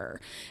quicker.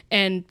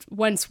 And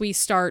once we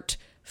start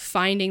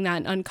finding that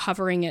and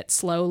uncovering it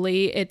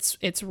slowly,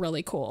 it's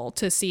really cool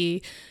to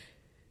see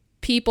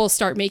people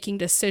start making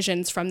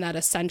decisions from that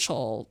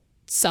essential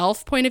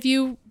self point of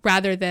view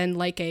rather than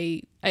like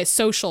a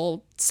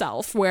social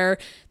self where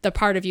the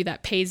part of you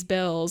that pays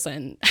bills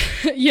and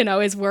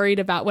is worried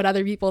about what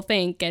other people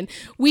think. And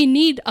we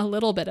need a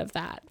little bit of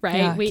that, right?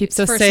 Yeah, keeps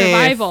us for safe.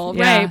 survival,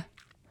 Yeah. right?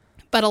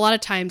 But a lot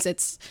of times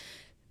it's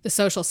the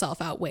social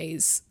self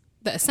outweighs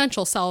the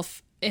essential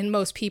self in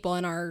most people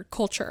in our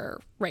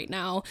culture right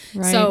now.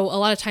 Right. So a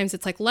lot of times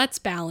it's like, let's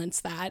balance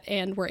that,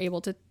 and we're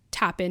able to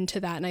tap into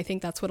that. And I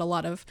think that's what a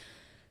lot of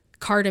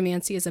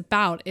cardomancy is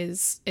about,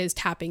 is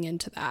tapping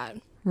into that.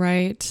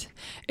 Right.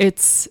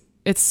 It's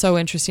so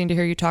interesting to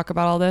hear you talk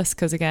about all this,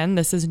 because again,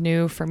 this is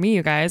new for me,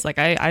 you guys. Like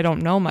I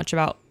don't know much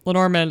about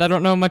Lenormand. I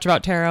don't know much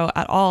about tarot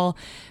at all,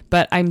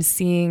 but I'm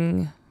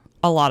seeing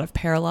a lot of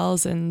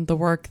parallels in the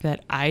work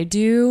that I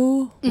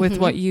do with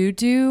what you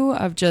do,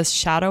 of just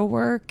shadow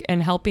work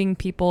and helping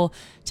people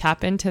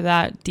tap into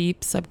that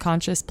deep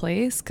subconscious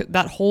place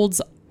that holds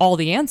all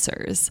the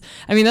answers.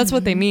 I mean, that's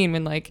what they mean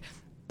when like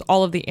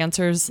all of the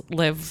answers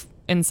live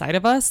inside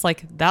of us.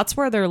 Like that's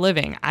where they're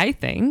living, I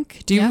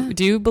think. Do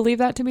you believe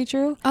that to be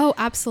true? Oh,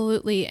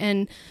 absolutely.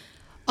 And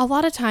a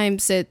lot of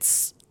times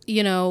it's,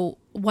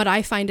 what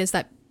I find is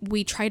that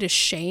we try to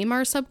shame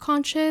our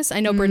subconscious. I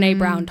know Brene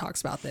Brown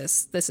talks about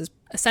this. This is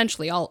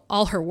essentially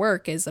all her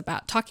work is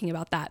about talking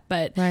about that.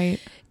 But Right.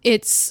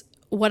 It's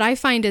what I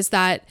find is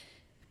that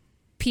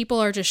people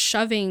are just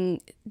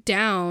shoving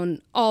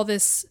down all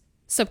this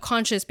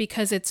subconscious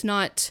because it's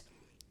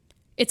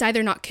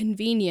either not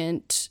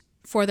convenient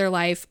for their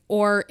life,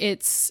 or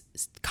it's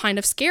kind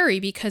of scary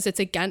because it's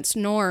against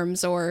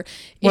norms, or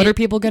What are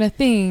people going to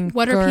think?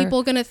 What are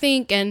people going to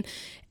think? And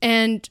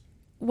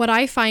what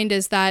I find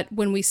is that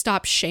when we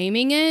stop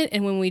shaming it,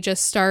 and when we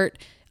start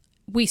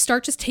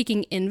just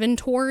taking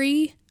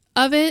inventory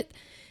of it,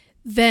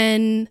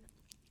 then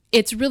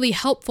it's really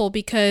helpful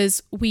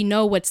because we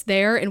know what's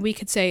there, and we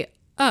could say,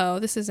 oh,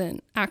 this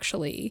isn't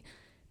actually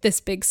this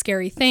big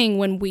scary thing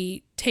when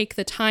we take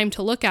the time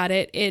to look at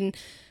it. In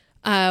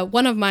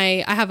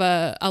I have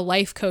a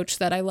life coach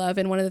that I love,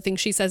 and one of the things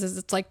she says is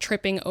it's like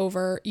tripping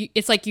over.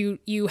 It's like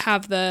you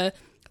have the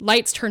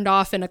lights turned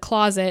off in a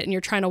closet, and you're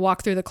trying to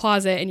walk through the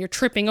closet, and you're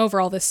tripping over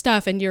all this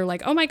stuff, and you're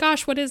like, oh my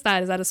gosh, what is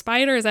that? Is that a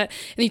spider? Is that?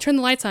 And you turn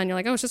the lights on, you're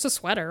like, oh, it's just a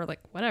sweater, like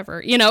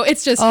whatever.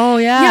 It's just, oh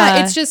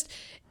yeah, it's just,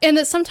 and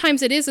that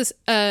sometimes it is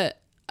a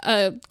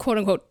quote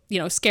unquote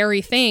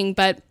scary thing,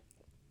 but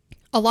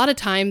a lot of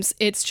times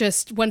it's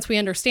just, once we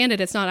understand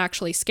it, it's not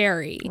actually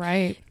scary.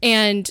 Right.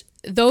 And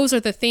those are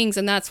the things,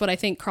 and that's what I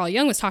think Carl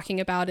Jung was talking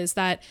about, is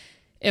that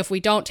if we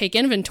don't take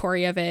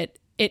inventory of it,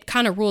 it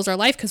kind of rules our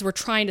life because we're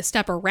trying to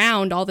step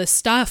around all this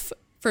stuff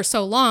for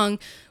so long,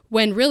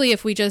 when really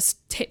if we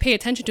just pay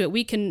attention to it,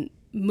 we can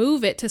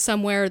move it to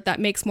somewhere that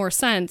makes more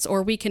sense,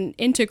 or we can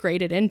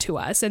integrate it into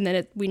us, and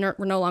then we're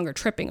no longer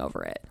tripping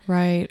over it.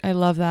 Right. I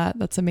love that.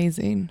 That's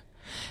amazing.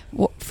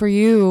 Well, for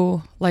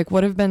you, like,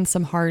 what have been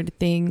some hard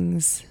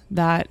things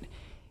that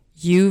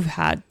you've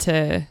had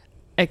to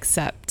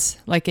accept,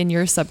 like in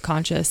your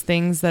subconscious,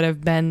 things that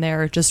have been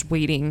there just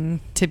waiting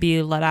to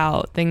be let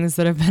out, things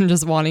that have been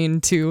just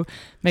wanting to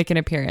make an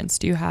appearance?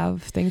 Do you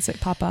have things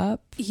that pop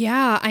up?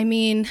 Yeah. I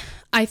mean,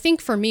 I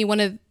think for me,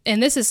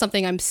 and this is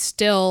something I'm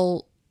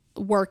still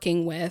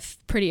working with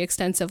pretty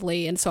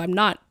extensively, and so I'm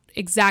not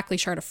exactly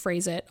sure to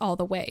phrase it all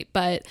the way,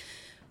 but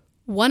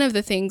one of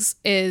the things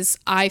is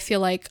I feel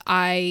like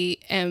I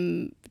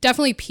am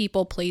definitely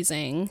people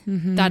pleasing.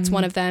 That's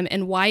one of them.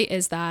 And why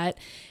is that?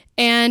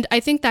 And I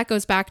think that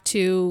goes back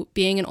to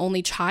being an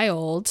only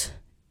child.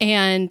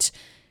 And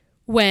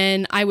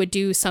when I would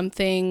do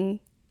something,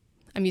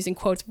 I'm using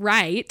quotes,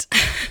 right?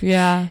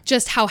 Yeah.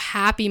 Just how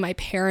happy my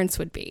parents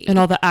would be. And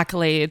all the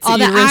accolades. All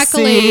the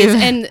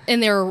accolades.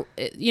 And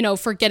they're,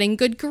 for getting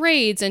good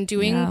grades and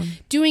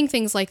doing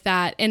things like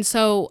that. And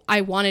so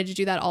I wanted to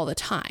do that all the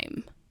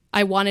time.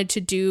 I wanted to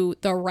do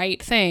the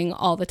right thing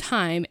all the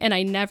time. And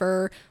I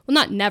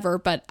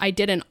but I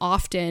didn't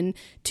often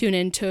tune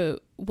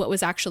into what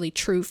was actually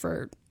true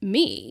for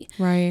me.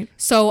 Right.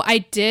 So I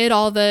did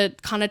all the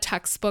kind of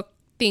textbook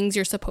things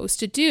you're supposed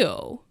to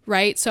do,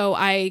 right? So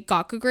I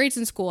got good grades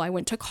in school. I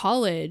went to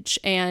college,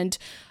 and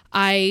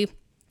I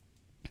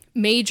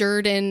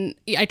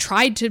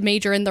tried to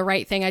major in the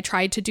right thing. I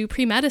tried to do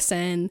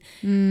pre-medicine,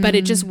 but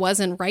it just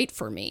wasn't right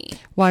for me.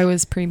 Why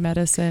was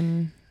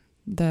pre-medicine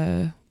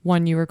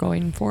one you were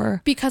going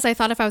for? Because I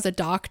thought if I was a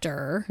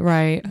doctor,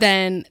 Right.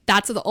 then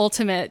that's the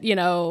ultimate,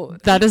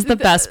 That is the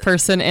best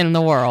person in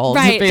the world.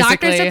 Right. Basically.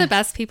 Doctors are the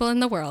best people in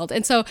the world.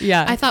 And so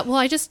Yeah. I thought, well,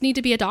 I just need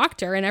to be a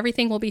doctor and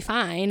everything will be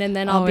fine. And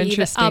then I'll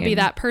be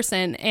that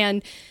person.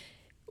 And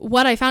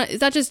what I found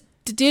is that just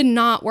did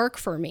not work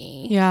for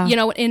me. Yeah.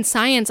 In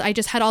science, I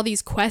just had all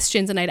these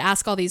questions and I'd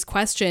ask all these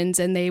questions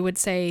and they would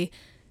say,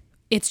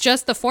 it's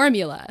just the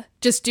formula.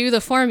 Just do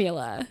the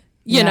formula.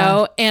 You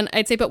know, and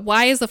I'd say, but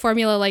why is the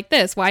formula like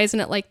this? Why isn't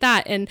it like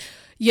that? And,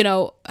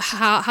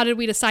 how did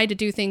we decide to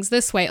do things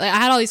this way? Like I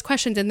had all these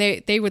questions and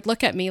they would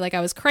look at me like I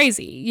was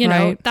crazy,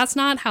 Right. That's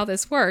not how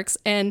this works.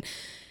 And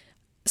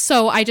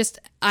so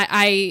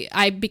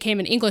I became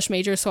an English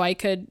major so I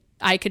could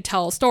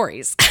tell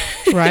stories.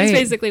 Right. That's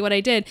basically what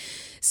I did.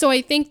 So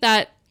I think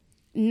that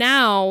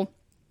now,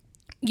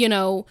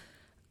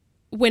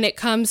 when it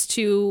comes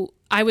to,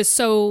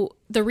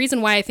 the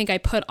reason why I think I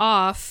put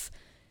off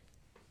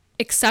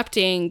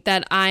accepting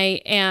that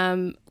I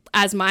am,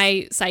 as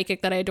my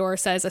psychic that I adore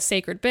says, a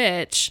sacred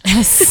bitch.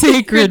 A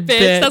sacred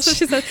bitch. That's what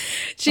she says.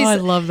 I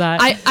love that.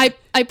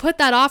 I put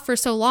that off for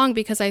so long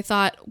because I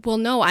thought, well,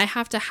 no, I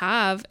have to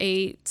have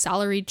a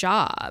salaried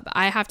job.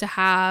 I have to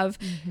have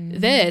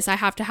this. I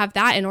have to have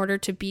that in order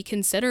to be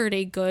considered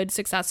a good,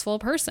 successful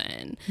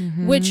person,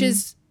 which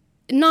is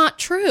not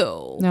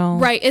true. No.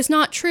 Right? It's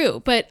not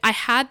true. But I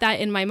had that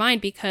in my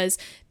mind because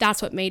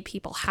that's what made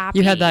people happy.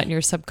 You had that in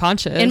your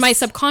subconscious. In my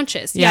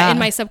subconscious. Yeah, in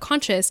my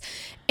subconscious.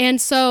 And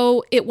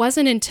so it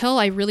wasn't until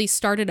I really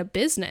started a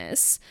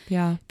business.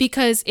 Yeah.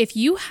 Because if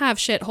you have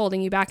shit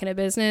holding you back in a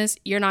business,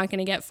 you're not going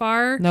to get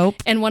far.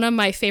 Nope. And one of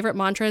my favorite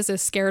mantras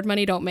is scared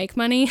money don't make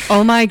money.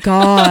 Oh my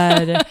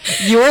God.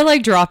 You're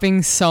like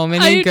dropping so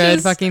many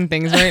good fucking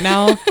things right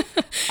now.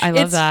 I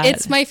love that.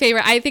 It's my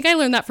favorite. I think I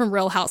learned that from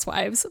Real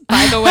Housewives,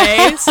 by the way.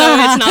 So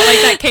it's not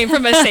like that came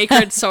from a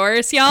sacred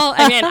source, y'all.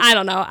 I mean, I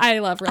don't know. I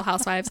love Real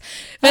Housewives.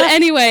 But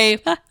anyway,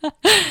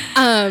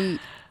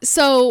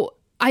 so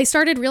I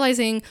started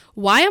realizing,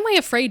 why am I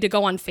afraid to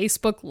go on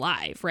Facebook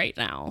Live right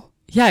now?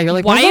 Yeah, you're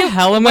like, what the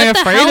hell am I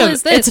afraid of?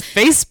 Is this? It's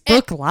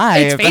Facebook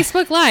Live. It's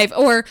Facebook Live.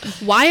 Or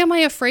why am I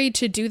afraid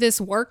to do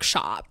this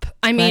workshop?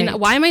 I mean,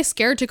 why am I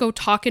scared to go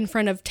talk in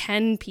front of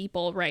 10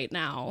 people right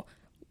now?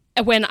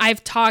 When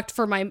I've talked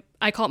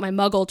I call it my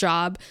muggle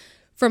job,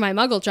 for my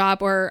muggle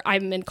job where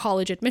I'm in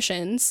college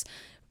admissions,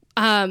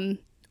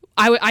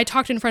 I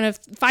talked in front of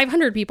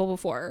 500 people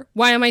before.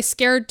 Why am I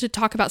scared to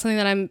talk about something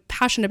that I'm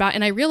passionate about?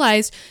 And I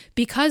realized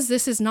because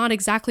this is not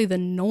exactly the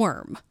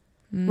norm,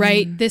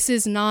 right? This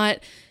is not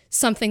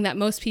something that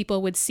most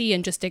people would see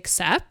and just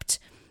accept,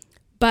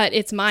 but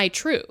it's my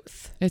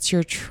truth. It's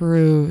your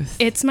truth.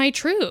 It's my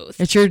truth.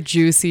 It's your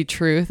juicy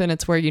truth, and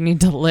it's where you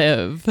need to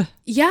live.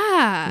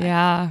 Yeah.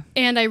 Yeah.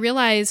 And I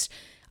realized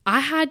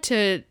I had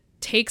to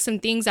take some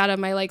things out of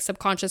my like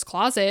subconscious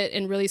closet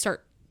and really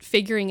start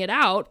figuring it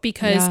out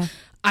because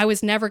I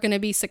was never going to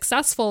be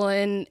successful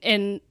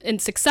and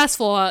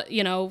successful,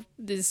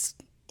 this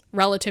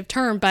relative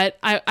term, but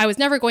I was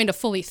never going to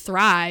fully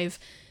thrive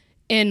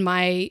in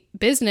my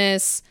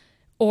business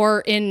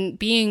or in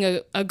being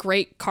a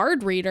great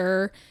card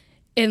reader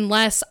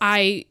unless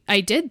I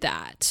did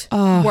that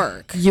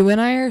work. You and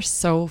I are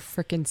so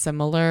freaking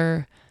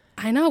similar.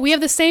 I know. We have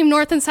the same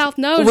north and south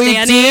nodes, we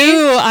Danny.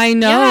 do. I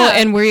know. Yeah.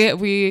 And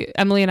we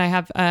Emily and I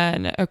have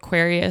an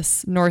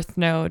Aquarius north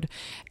node.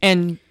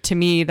 And to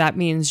me, that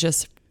means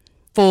just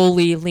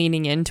fully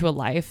leaning into a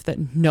life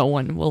that no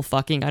one will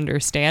fucking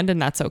understand,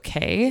 and that's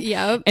okay.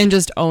 Yep. And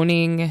just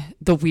owning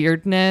the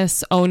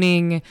weirdness,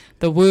 owning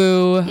the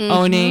woo,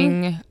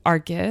 owning our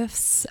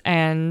gifts.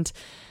 And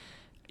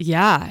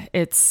yeah,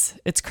 it's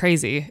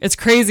crazy. It's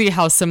crazy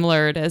how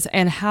similar it is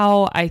and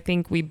how I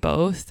think we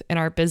both in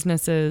our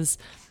businesses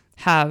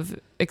have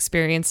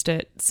experienced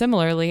it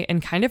similarly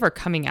and kind of are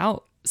coming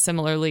out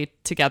similarly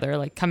together,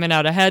 like coming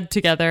out ahead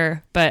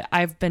together. But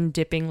I've been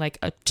dipping like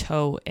a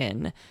toe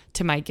in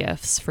to my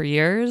gifts for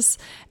years,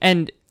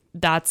 and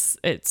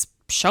it's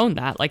shown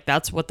that like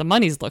that's what the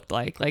money's looked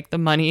like. Like the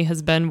money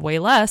has been way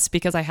less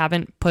because I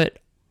haven't put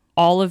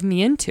all of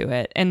me into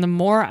it. And the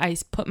more I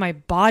put my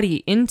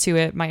body into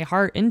it, my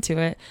heart into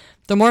it,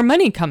 the more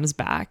money comes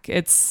back.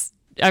 That's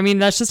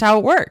just how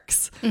it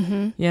works,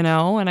 and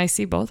I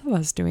see both of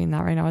us doing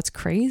that right now. It's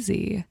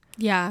crazy.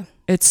 Yeah.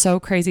 It's so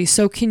crazy.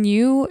 So can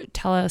you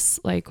tell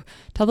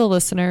the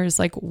listeners,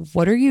 like,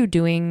 what are you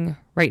doing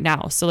right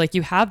now? So like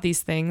you have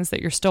these things that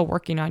you're still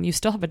working on. You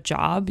still have a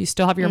job. You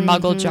still have your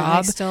muggle job.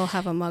 I still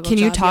have a muggle job. Can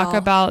you talk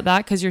about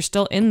that? Because you're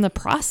still in the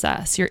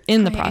process. You're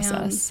in the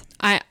process.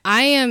 I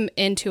am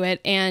into it.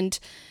 And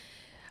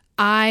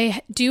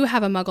I do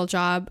have a muggle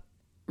job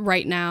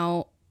right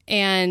now.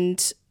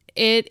 And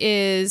it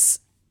is,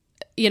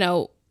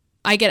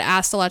 I get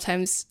asked a lot of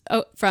times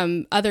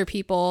from other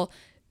people,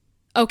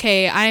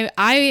 okay,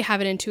 I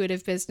have an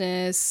intuitive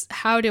business.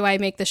 How do I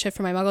make the shift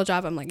from my muggle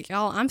job? I'm like,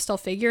 y'all, I'm still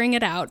figuring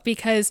it out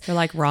because you're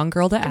like wrong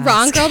girl to ask.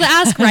 Wrong girl to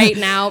ask right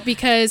now,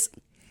 because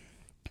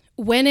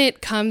when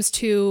it comes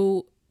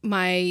to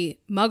my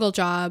muggle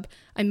job,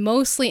 I'm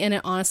mostly in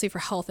it, honestly, for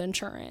health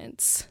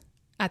insurance.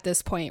 at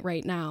this point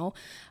right now.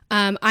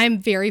 I'm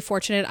very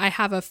fortunate. I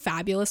have a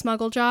fabulous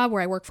Muggle job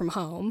where I work from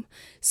home.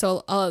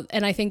 So,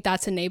 and I think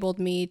that's enabled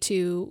me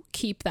to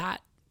keep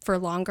that for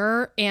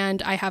longer.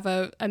 And I have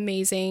a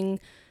amazing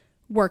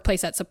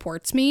workplace that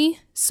supports me.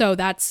 So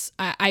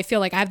I feel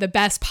like I have the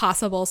best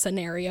possible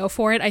scenario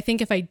for it. I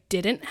think if I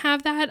didn't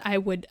have that, I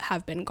would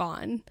have been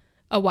gone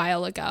a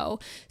while ago.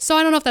 So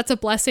I don't know if that's a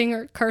blessing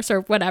or curse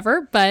or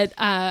whatever, but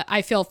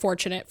I feel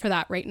fortunate for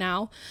that right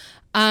now.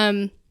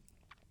 In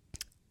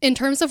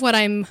terms of what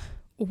I'm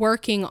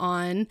working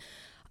on,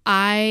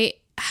 I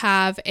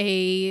have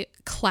a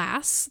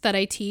class that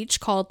I teach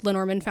called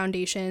Lenormand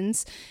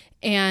Foundations,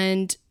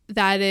 and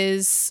that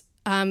is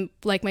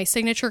like my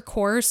signature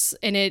course,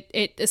 and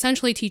it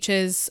essentially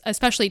teaches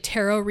especially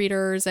tarot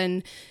readers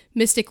and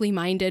mystically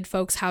minded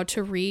folks how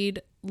to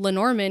read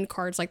Lenormand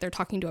cards like they're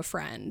talking to a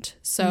friend.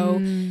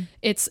 So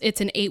it's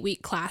an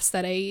 8-week class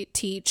that I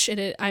teach,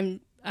 and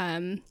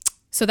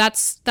so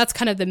that's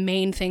kind of the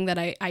main thing that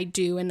I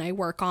do and I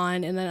work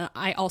on. And then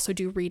I also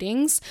do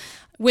readings.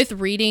 With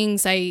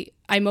readings, I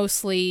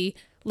mostly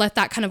let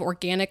that kind of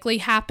organically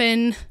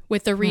happen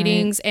with the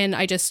readings, and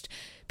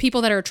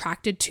people that are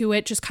attracted to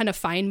it just kind of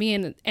find me,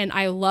 and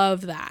I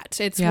love that.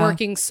 It's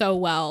working so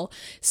well.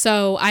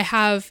 So I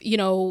have,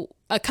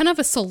 a kind of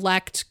a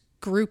select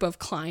group of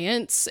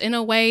clients in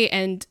a way,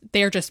 and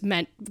we're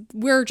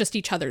just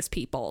each other's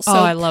people. So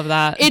I love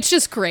that. It's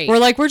just great.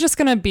 We're just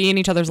gonna be in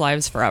each other's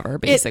lives forever,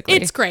 basically.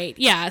 It's great.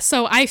 Yeah.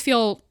 So I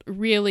feel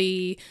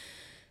really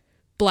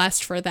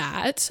blessed for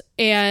that.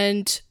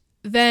 And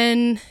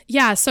then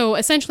so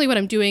essentially what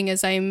I'm doing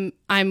is I'm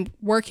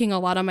working a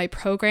lot on my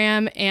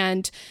program,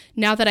 and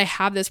now that I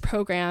have this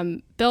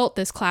program built,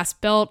 this class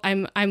built,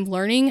 I'm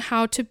learning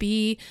how to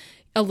be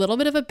a little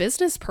bit of a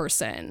business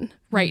person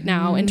right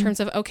now in terms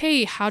of,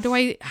 okay, how do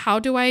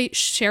I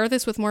share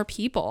this with more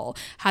people?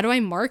 How do I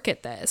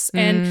market this?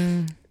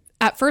 And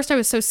at first I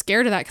was so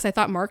scared of that because I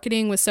thought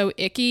marketing was so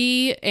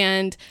icky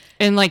and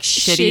like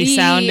shitty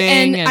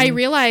sounding. And I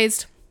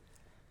realized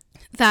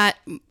that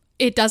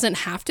it doesn't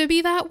have to be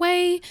that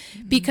way,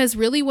 because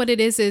really what it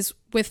is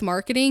with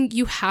marketing,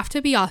 you have to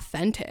be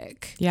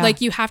authentic. Yeah. Like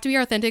you have to be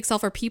your authentic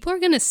self, or people are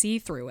going to see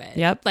through it.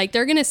 Yep. Like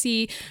they're going to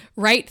see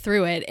right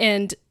through it.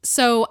 And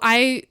so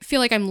I feel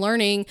like I'm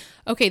learning,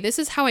 okay, this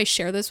is how I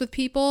share this with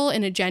people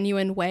in a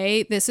genuine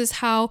way. This is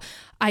how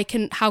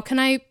can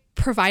I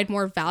provide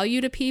more value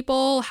to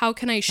people? How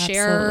can I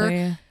share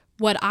Absolutely.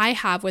 what I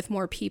have with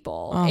more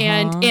people?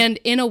 And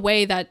in a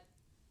way that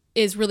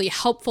is really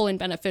helpful and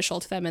beneficial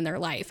to them in their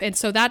life. And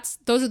so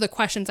those are the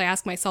questions I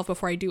ask myself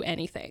before I do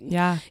anything.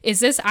 Yeah. Is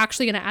this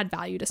actually going to add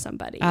value to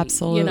somebody?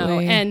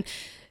 Absolutely. And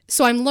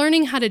so I'm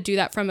learning how to do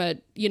that from a,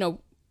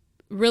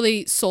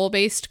 really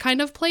soul-based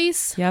kind of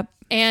place. Yep.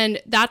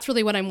 And that's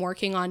really what I'm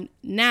working on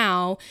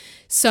now.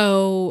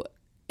 So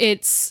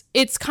it's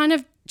kind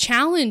of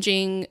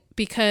challenging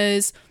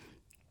because,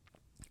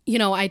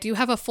 I do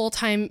have a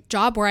full-time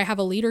job where I have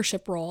a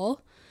leadership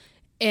role,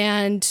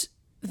 and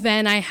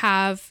then I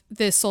have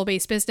this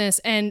soul-based business,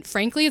 and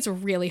frankly, it's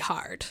really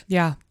hard.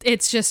 Yeah.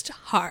 It's just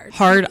hard.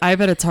 I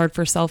bet it's hard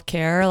for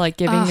self-care, like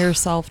giving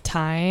yourself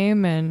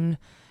time and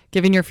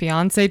giving your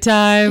fiance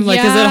time.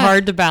 Like, is it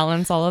hard to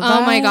balance all of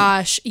that? Oh my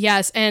gosh.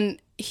 Yes.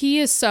 And he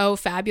is so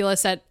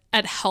fabulous at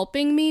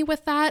helping me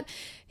with that.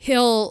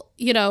 He'll,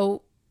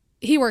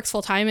 he works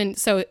full time, and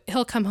so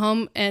he'll come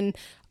home and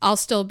I'll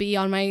still be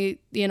on my,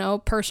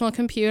 personal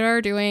computer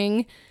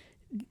doing,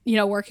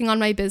 working on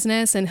my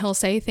business, and he'll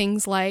say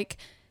things like,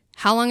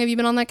 how long have you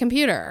been on that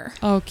computer?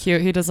 Oh,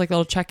 cute. He does like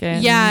little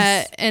check-ins.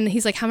 Yeah. And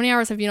he's like, how many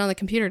hours have you been on the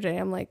computer today?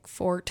 I'm like,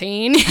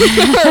 14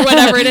 or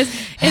whatever it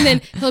is. And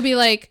then he'll be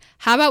like,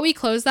 how about we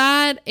close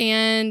that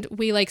and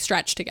we like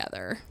stretch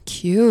together?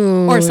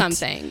 Cute. Or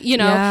something,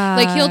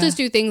 like he'll just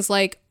do things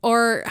like,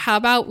 or how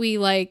about we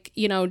like,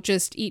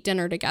 just eat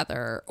dinner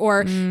together,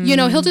 or,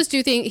 he'll just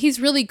do things. He's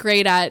really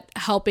great at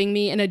helping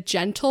me in a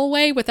gentle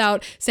way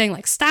without saying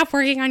like, stop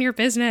working on your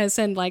business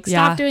and like,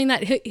 stop doing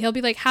that. He'll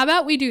be like, how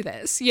about we do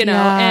this,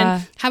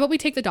 and how about we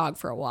take the dog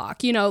for a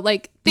walk,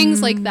 like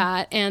things like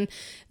that. And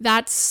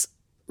that's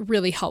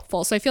really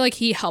helpful. So I feel like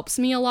he helps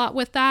me a lot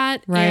with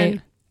that. Right.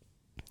 And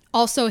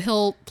also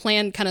he'll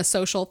plan kind of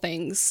social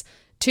things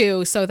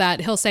too, so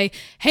that he'll say,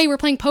 hey, we're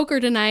playing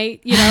poker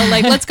tonight,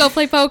 like let's go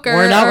play poker.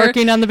 We're not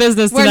working on the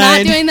business tonight.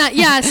 We're not doing that.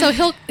 Yeah.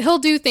 So he'll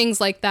do things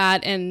like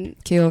that. And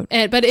cute.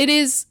 But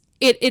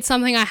it's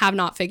something I have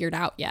not figured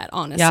out yet,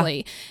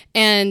 honestly.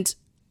 Yeah. And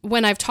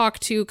when I've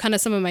talked to kind of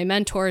some of my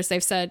mentors,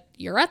 they've said,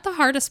 you're at the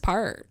hardest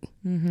part.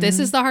 Mm-hmm. This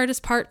is the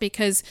hardest part,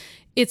 because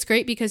it's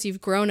great because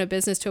you've grown a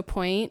business to a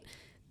point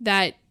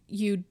that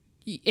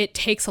it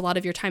takes a lot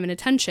of your time and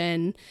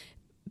attention.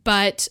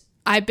 But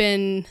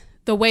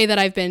the way that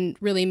I've been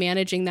really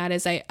managing that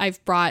is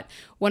I've brought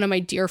one of my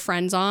dear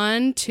friends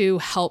on to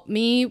help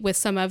me with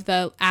some of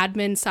the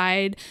admin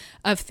side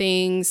of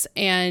things.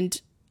 And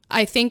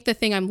I think the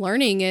thing I'm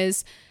learning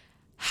is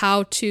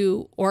how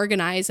to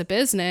organize a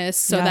business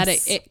so that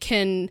it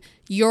can,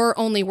 you're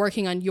only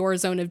working on your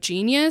zone of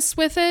genius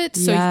with it.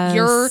 So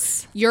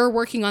you're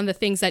working on the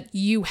things that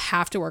you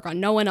have to work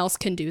on. No one else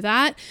can do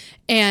that.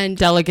 And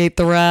delegate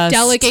the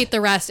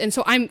rest. And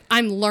so I'm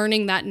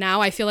learning that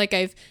now. I feel like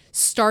I've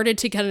started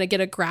to kind of get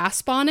a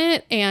grasp on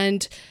it.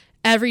 And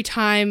every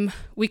time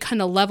we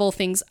kind of level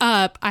things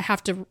up, I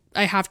have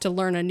to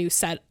learn a new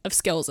set of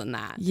skills in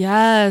that.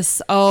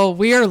 Yes. Oh,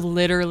 we are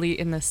literally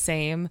in the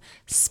same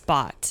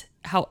spot.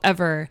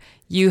 However,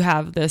 you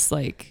have this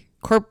like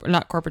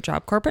not corporate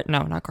job.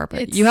 Not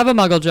corporate. You have a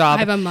muggle job. I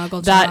have a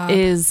muggle job. That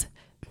is,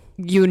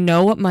 you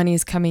know what money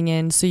is coming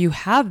in. So you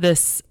have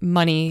this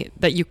money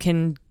that you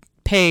can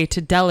pay to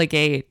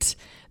delegate.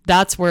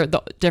 That's where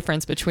the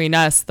difference between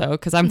us, though,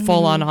 because I'm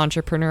full on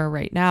entrepreneur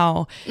right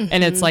now.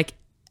 And it's like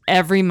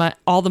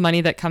all the money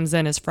that comes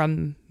in is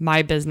from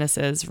my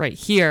businesses right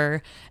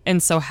here.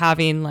 And so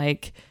having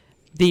like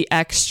the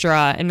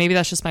extra, and maybe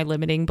that's just my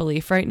limiting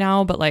belief right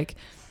now, but like,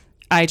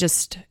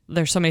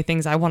 there's so many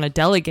things I want to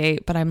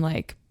delegate, but I'm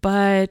like,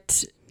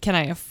 but can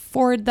I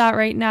afford that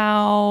right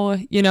now?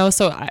 You know,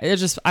 so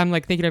I'm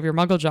like thinking of your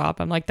muggle job.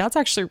 I'm like, that's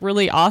actually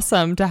really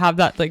awesome to have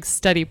that like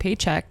steady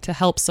paycheck to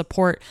help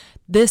support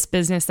this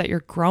business that you're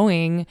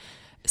growing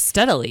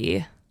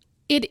steadily.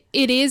 It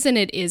is and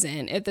it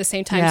isn't at the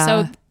same time. Yeah.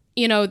 So,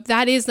 you know,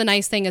 that is the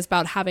nice thing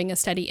about having a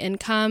steady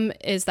income,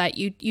 is that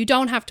you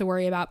don't have to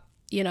worry about,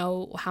 you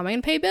know, how am I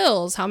going to pay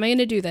bills? How am I going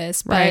to do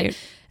this? But right.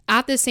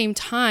 At the same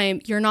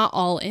time, you're not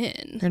all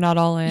in. You're not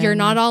all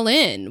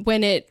in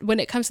when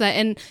it comes to that.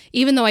 And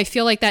even though I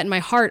feel like that in my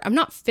heart, I'm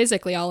not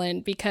physically all in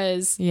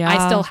because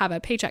I still have a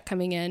paycheck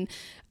coming in.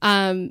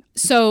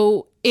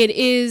 So it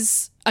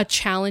is a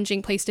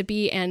challenging place to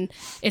be. And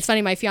it's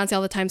funny, my fiance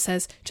all the time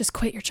says, just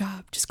quit your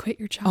job.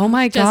 Oh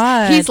my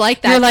God. He's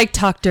like that. You're like,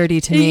 talk dirty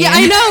to me. Yeah,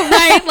 I know,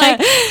 right?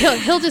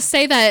 Like he'll just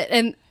say that,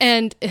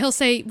 and he'll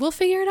say, we'll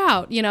figure it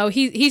out. You know,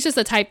 he's just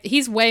the type,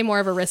 he's way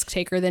more of a risk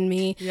taker than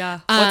me.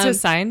 Yeah. What's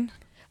his sign?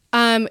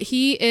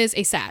 He is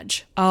a Sag.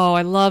 Oh,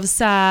 I love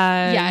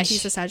Sag. Yeah,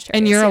 he's a Sagittarius.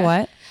 And you're a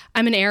what?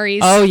 I'm an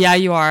Aries. Oh yeah,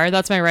 you are.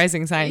 That's my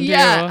rising sign too.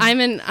 Yeah,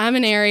 I'm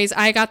an Aries.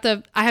 I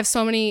have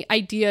so many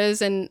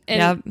ideas, and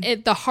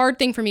the hard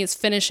thing for me is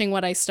finishing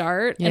what I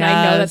start, and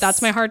I know that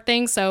that's my hard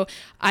thing. So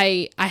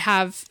I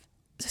have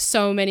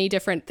so many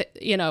different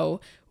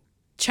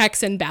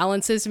checks and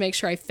balances to make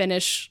sure I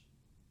finish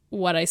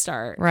what I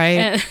start,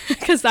 right?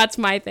 Because that's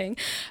my thing.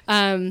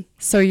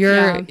 So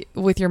you're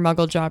with your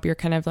muggle job, you're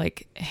kind of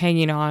like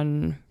hanging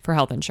on for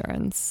health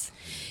insurance.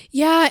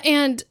 Yeah,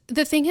 and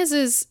the thing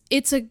is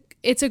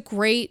it's a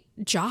great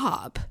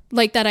job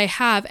like that I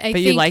have. I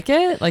think, you like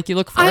it? Like you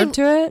look forward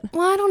to it?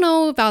 Well, I don't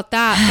know about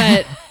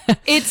that, but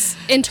it's,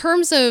 in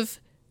terms of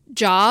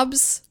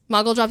jobs,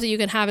 muggle jobs that you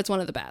can have, it's one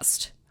of the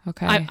best.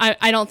 Okay.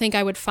 I don't think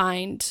I would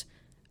find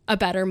a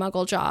better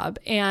muggle job.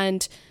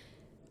 And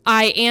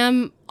I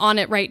am on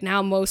it right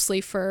now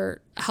mostly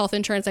for health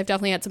insurance. I've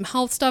definitely had some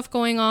health stuff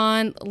going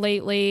on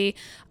lately.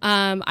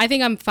 I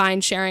think I'm fine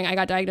sharing. I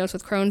got diagnosed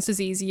with Crohn's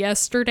disease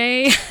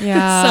yesterday.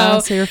 Yeah.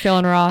 so you're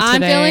feeling raw today.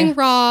 I'm feeling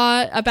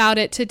raw about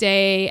it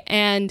today.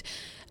 And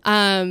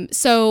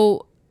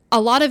so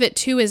a lot of it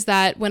too is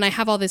that when I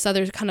have all this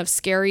other kind of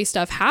scary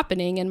stuff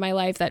happening in my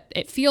life, that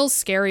it feels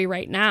scary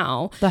right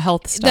now. The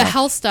health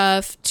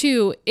stuff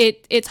too.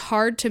 It's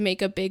hard to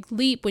make a big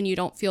leap when you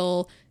don't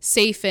feel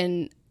safe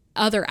in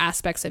other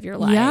aspects of your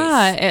life.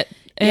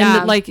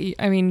 Yeah. Like,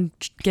 I mean,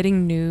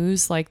 getting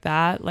news like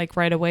that, like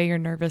right away, your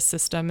nervous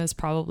system is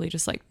probably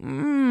just like,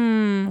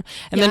 and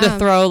then to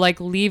throw like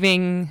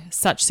leaving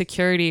such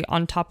security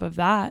on top of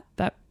that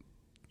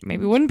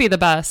maybe wouldn't be the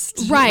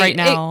best right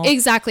now.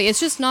 Exactly. It's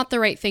just not the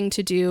right thing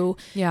to do.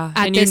 Yeah.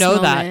 And you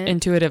know that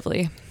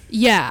intuitively.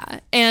 Yeah.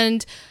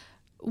 And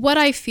what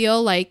I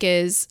feel like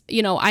is,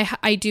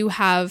 I do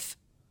have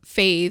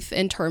faith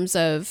in terms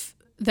of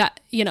that,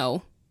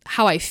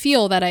 how I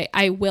feel that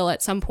I will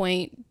at some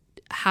point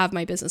have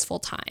my business full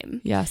time.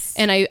 Yes.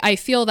 And I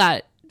feel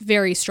that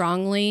very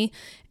strongly.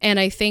 And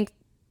I think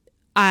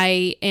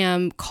I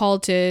am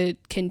called to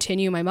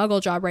continue my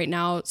muggle job right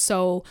now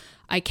so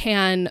I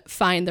can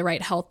find the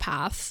right health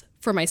path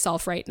for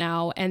myself right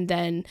now. And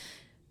then,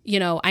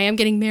 I am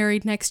getting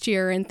married next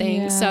year and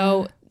things. Yeah.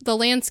 So the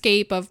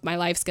landscape of my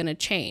life's going to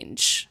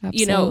change,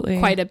 Absolutely.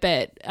 Quite a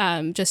bit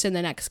just in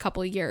the next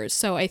couple of years.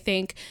 So I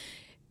think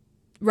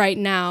right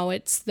now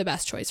it's the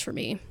best choice for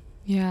me.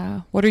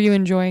 Yeah. What are you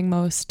enjoying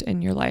most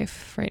in your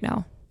life right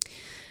now?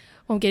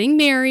 Well, I'm getting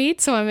married,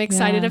 so I'm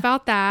excited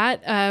about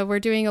that. We're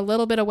doing a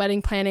little bit of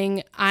wedding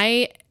planning.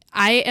 I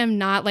am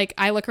not like,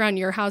 I look around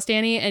your house,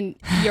 Danny, and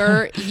you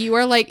are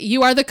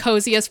the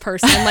coziest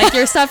person. Like,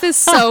 your stuff is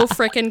so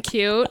freaking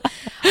cute.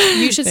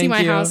 You should see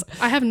my house.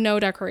 I have no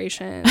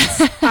decorations.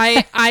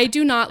 I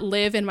do not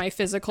live in my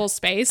physical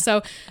space.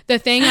 So the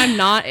thing I'm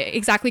not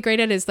exactly great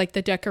at is like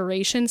the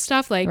decoration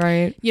stuff. Like,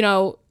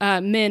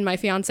 Min, my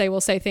fiance, will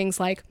say things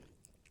like,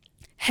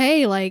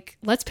 hey, like,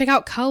 let's pick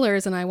out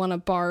colors, and I want to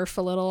barf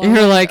a little.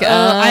 You're like,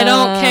 I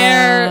don't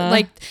care.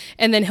 Like,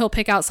 and then he'll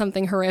pick out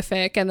something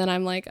horrific, and then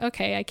I'm like,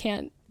 okay, I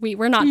can't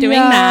we're not doing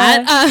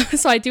that.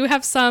 So I do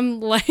have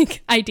some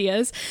like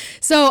ideas.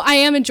 So I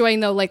am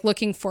enjoying though, like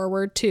looking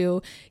forward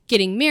to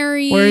getting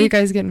married. Where are you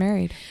guys getting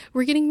married?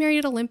 We're getting married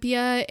at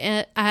Olympia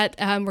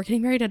we're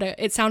getting married at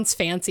it sounds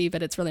fancy,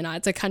 but it's really not.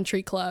 It's a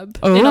country club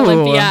in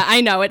Olympia.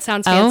 I know it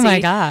sounds fancy. Oh my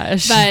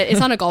gosh. But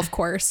it's on a golf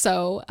course.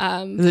 So,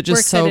 is it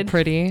just so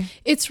pretty?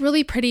 It's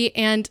really pretty.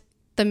 And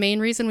the main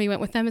reason we went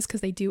with them is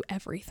because they do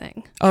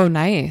everything. Oh,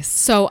 nice.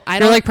 So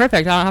They're like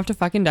perfect. I don't have to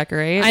fucking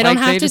decorate. I don't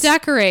have to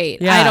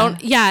decorate.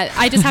 Yeah.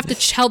 I just have to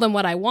tell them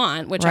what I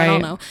want, which I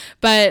don't know.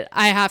 But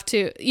I have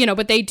to,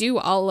 but they do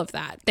all of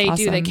that. They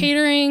do the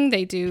catering,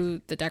 they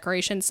do the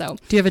decoration. So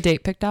do you have a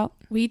date picked out?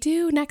 We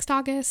do next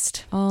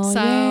August. Oh,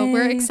 so yay.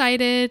 We're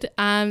excited.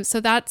 So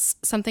that's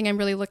something I'm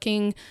really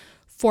looking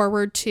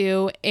forward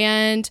to.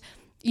 And,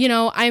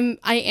 I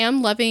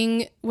am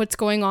loving what's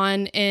going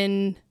on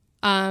in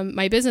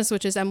my business,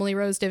 which is Emily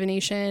Rose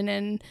Divination,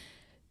 and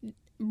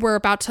we're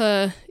about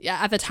to,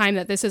 at the time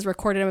that this is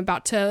recorded, I'm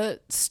about to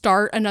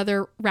start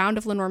another round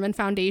of Lenormand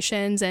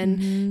Foundations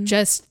and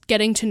just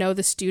getting to know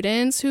the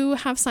students who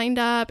have signed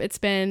up. It's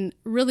been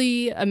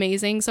really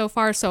amazing so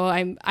far. So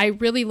I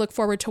really look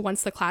forward to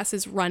once the class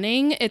is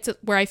running. It's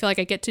where I feel like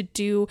I get to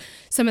do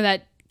some of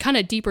that kind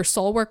of deeper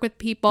soul work with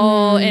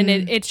people, and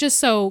it's just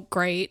so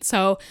great.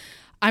 So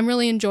I'm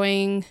really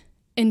enjoying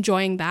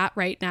that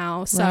right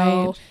now. So.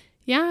 Right.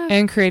 Yeah.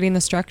 And creating the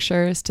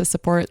structures to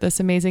support this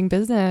amazing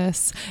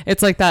business.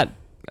 It's like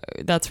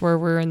that's where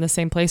we're in the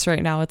same place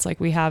right now. It's like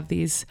we have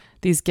these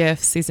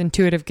gifts, these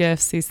intuitive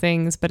gifts, these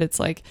things, but it's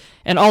like,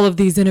 and all of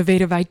these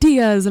innovative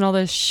ideas and all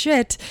this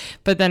shit.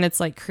 But then it's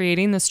like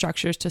creating the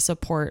structures to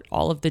support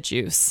all of the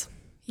juice.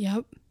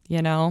 Yep.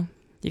 You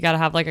got to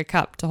have like a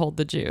cup to hold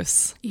the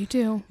juice. You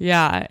do.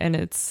 Yeah. And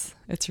it's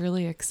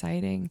really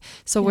exciting.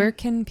 So where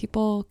can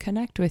people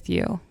connect with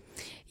you?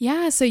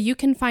 Yeah, so you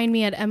can find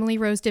me at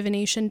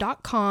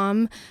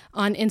emilyrosedivination.com.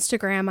 On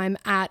Instagram, I'm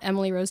at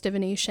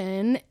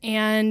emilyrosedivination.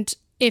 And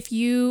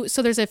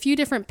so there's a few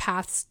different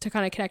paths to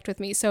kind of connect with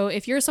me. So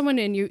if you're someone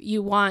and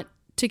you want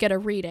to get a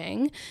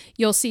reading,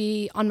 you'll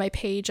see on my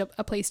page a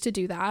place to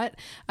do that,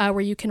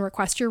 where you can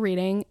request your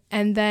reading.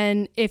 And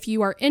then if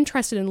you are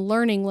interested in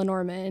learning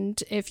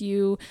Lenormand, if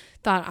you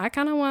thought, I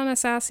kind of want a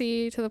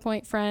sassy to the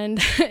point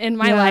friend in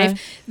my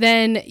life,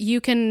 then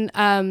you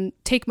can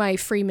take my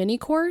free mini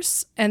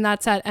course, and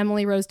that's at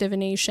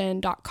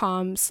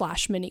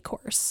emilyrosedivination.com/mini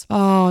course.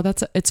 Oh,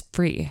 it's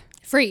free.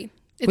 Free.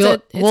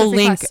 We'll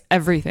link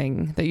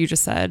everything that you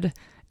just said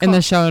in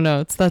the show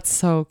notes. That's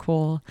so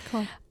cool.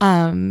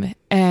 And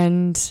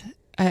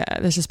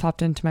this just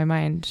popped into my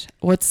mind.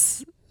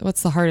 What's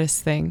the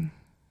hardest thing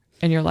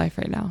in your life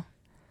right now?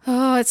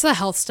 Oh, it's the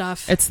health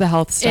stuff. It's the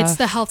health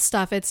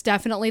stuff. It's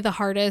definitely the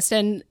hardest,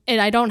 and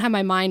I don't have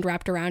my mind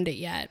wrapped around it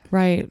yet.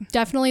 Right.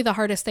 Definitely the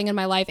hardest thing in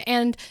my life,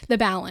 and the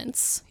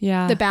balance.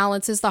 Yeah. The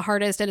balance is the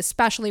hardest, and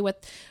especially with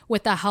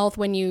the health,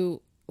 when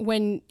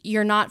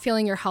you're not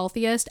feeling your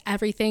healthiest,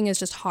 everything is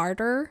just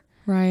harder.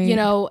 Right.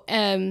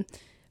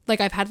 Like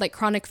I've had like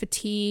chronic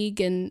fatigue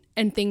and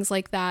things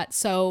like that.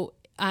 So,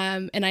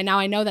 and I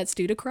know that's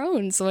due to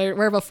Crohn's,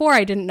 where before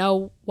I didn't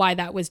know why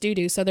that was due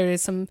to. So there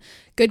is some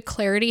good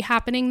clarity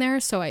happening there.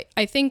 So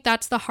I think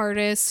that's the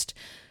hardest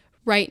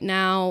right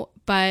now,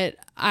 but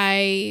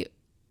I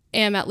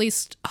am at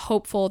least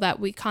hopeful that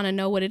we kind of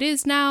know what it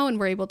is now and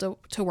we're able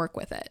to work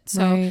with it.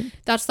 So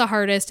that's the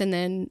hardest. And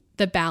then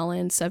the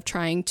balance of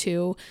trying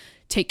to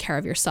take care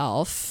of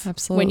yourself.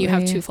 Absolutely. When you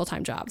have 2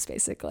 full-time jobs,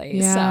 basically.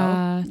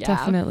 Yeah,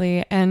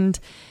 definitely. And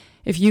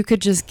if you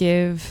could just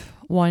give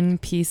one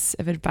piece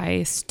of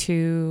advice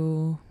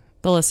to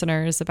the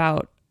listeners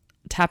about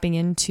tapping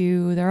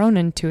into their own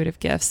intuitive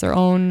gifts, their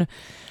own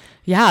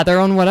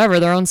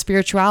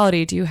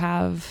spirituality, do you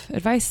have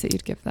advice that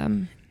you'd give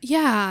them?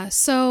 Yeah.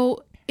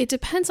 So it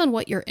depends on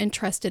what you're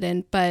interested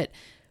in, but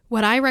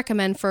what I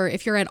recommend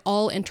if you're at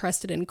all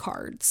interested in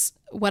cards,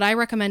 what I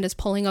recommend is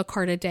pulling a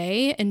card a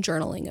day and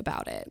journaling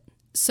about it.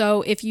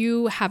 So if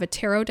you have a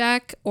tarot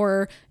deck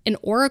or an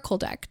oracle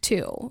deck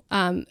too,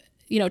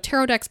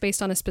 tarot deck's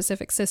based on a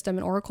specific system,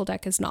 an oracle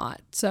deck is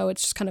not. So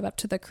it's just kind of up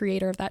to the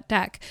creator of that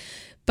deck.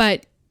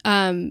 But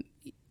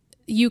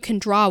you can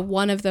draw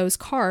one of those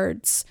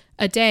cards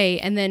a day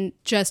and then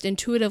just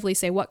intuitively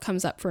say, what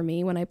comes up for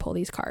me when I pull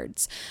these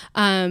cards?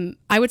 I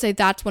would say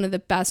that's one of the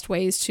best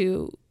ways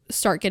to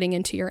start getting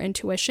into your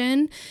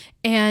intuition.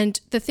 And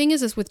the thing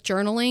is with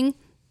journaling,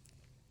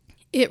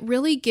 it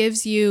really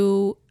gives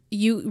you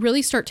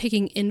really start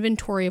taking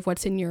inventory of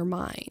what's in your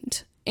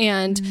mind.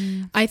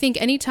 And I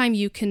think anytime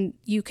you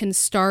can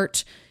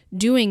start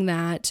doing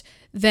that,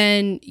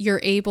 then you're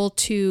able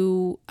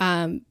to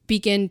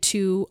begin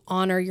to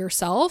honor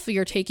yourself.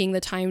 You're taking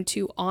the time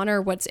to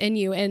honor what's in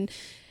you. And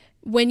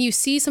when you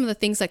see some of the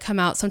things that come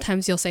out,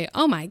 sometimes you'll say,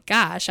 oh my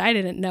gosh, I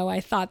didn't know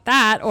I thought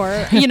that.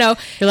 Or, you're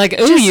like,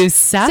 oh, you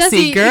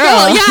sassy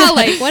girl. Yeah,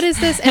 like, what is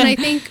this? And I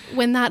think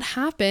when that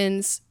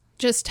happens,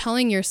 just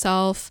telling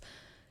yourself,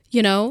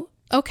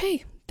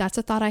 okay, that's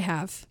a thought I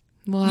have.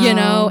 you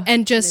know,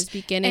 and just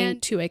beginning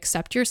to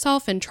accept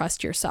yourself and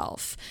trust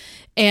yourself.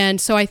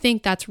 And so I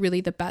think that's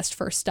really the best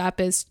first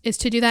step is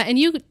to do that. And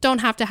you don't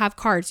have to have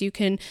cards. You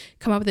can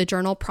come up with a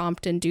journal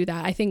prompt and do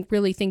that. I think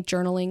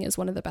journaling is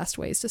one of the best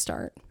ways to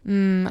start.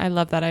 I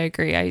love that. I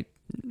agree. I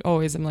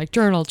always am like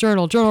journal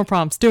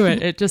prompts, do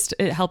it.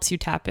 It helps you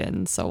tap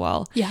in so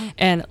well. Yeah.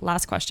 And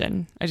last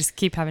question, I just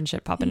keep having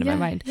shit pop into my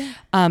mind.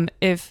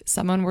 If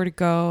someone were to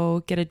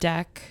go get a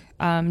deck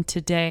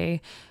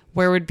today,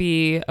 where would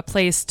be a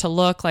place to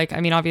look? Like,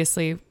 I mean,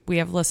 obviously we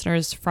have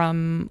listeners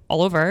from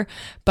all over,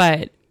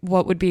 but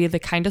what would be the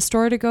kind of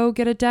store to go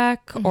get a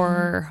deck,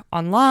 or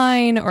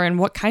online, or in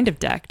what kind of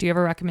deck? Do you have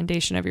a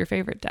recommendation of your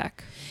favorite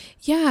deck?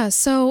 Yeah.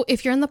 So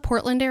if you're in the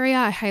Portland area,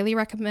 I highly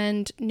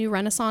recommend New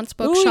Renaissance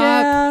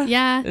Bookshop.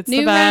 Yeah. It's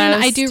New the best.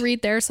 Ren. I do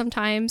read there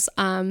sometimes.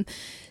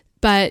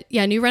 But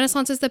yeah, New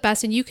Renaissance is the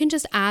best. And you can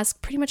just ask,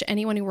 pretty much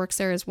anyone who works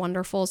there is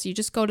wonderful. So you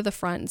just go to the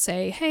front and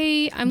say,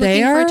 hey, I'm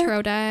looking for a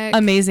tarot deck.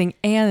 Amazing.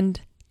 And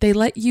they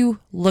let you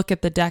look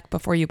at the deck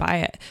before you buy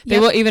it. They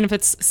will, even if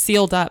it's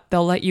sealed up,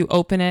 they'll let you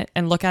open it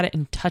and look at it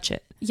and touch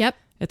it. Yep.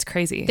 It's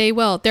crazy. They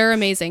will. They're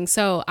amazing.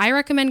 So I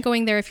recommend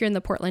going there if you're in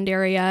the Portland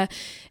area.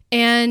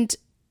 And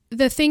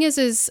the thing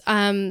is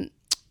one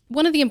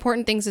of the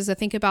important things is to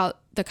think about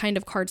the kind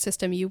of card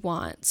system you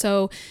want.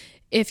 So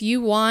if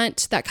you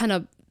want that kind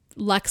of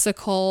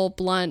lexical,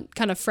 blunt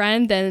kind of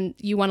friend, then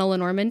you want a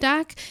Lenormand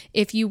deck.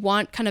 If you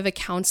want kind of a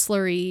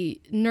counselory,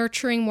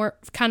 nurturing more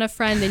kind of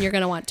friend, then you're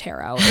going to want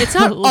tarot. It's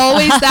not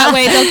always that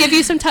way. They'll give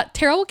you some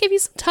tarot will give you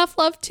some tough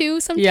love too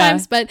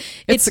sometimes, but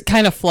it's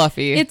kind of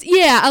fluffy. It's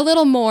a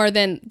little more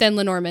than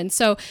Lenormand.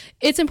 So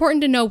it's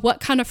important to know what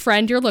kind of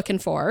friend you're looking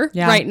for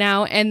right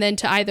now, and then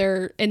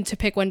to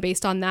pick one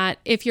based on that.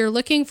 If you're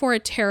looking for a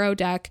tarot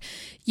deck,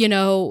 you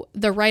know,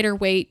 the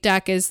Rider-Waite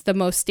deck is the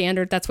most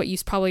standard. That's what you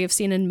probably have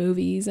seen in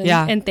movies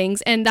and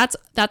things. And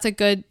that's a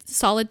good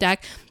solid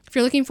deck. If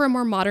you're looking for a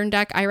more modern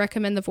deck, I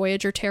recommend the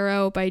Voyager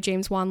Tarot by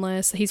James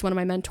Wanless. He's one of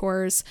my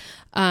mentors.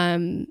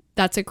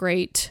 That's a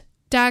great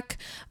deck.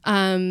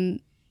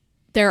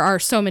 There are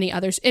so many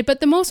others,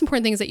 but the most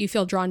important thing is that you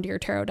feel drawn to your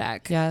tarot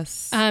deck.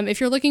 Yes. If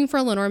you're looking for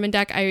a Lenormand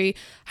deck, I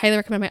highly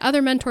recommend my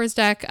other mentor's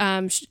deck,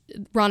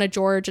 Rana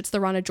George. It's the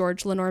Rana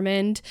George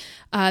Lenormand.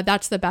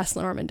 That's the best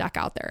Lenormand deck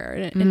out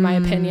there, in my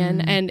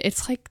opinion. And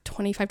it's like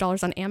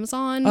 $25 on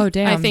Amazon,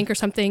 I think, or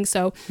something.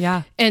 So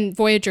yeah. And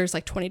Voyager is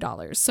like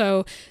 $20.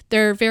 So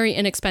they're very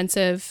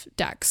inexpensive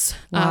decks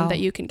that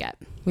you can get.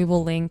 We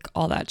will link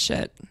all that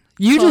shit.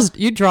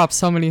 You drop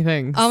so many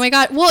things. Oh my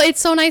God. Well, it's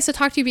so nice to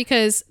talk to you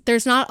because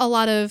there's not a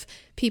lot of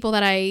people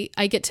that I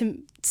get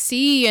to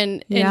see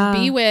and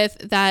be with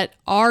that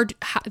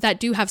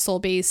do have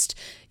soul-based,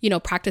 you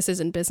know, practices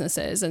and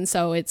businesses. And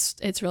so it's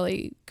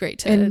really great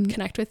to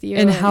connect with you.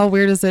 And how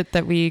weird is it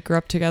that we grew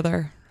up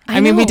together? I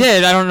mean, we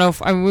did. I don't know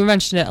if we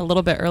mentioned it a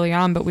little bit early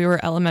on, but we were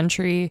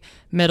elementary,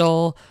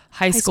 middle,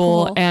 high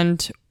school.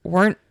 And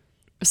weren't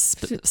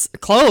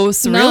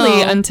close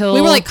really until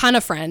we were like kind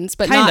of friends,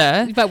 but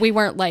we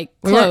weren't like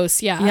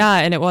close.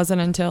 And it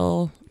wasn't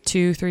until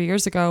 2-3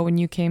 years ago when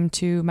you came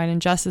to mine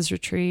and Jess's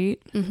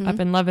retreat up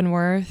in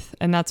Leavenworth,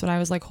 and that's when I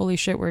was like, holy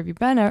shit, where have you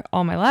been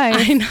all my life?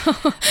 I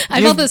know.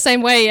 I felt the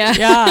same way.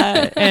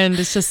 And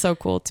it's just so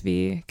cool to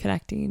be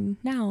connecting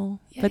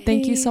now. Yay. But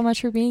thank you so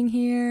much for being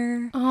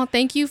here. Oh,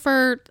 thank you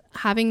for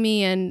having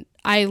me, and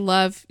I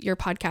love your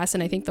podcast,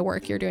 and I think the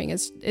work you're doing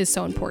is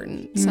so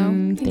important. So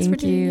thanks for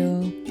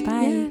doing it.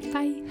 Bye. Yeah,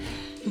 bye.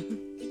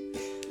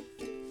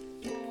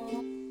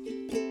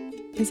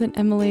 Isn't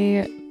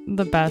Emily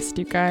the best,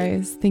 you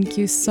guys? Thank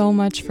you so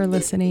much for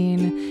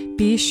listening.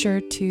 Be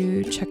sure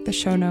to check the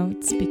show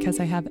notes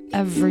because I have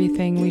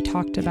everything we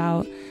talked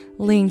about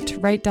linked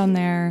right down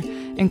there,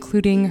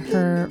 including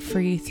her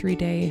free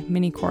 3-day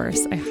mini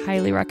course. I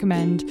highly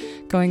recommend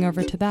going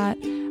over to that.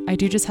 I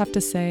do just have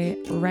to say,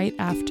 right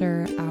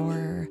after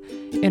our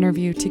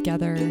interview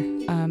together,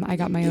 I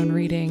got my own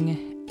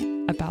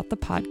reading about the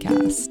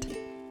podcast,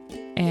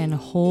 and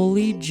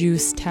holy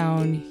Juice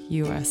Town,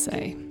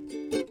 USA.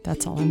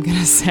 That's all I'm going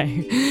to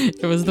say.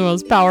 It was the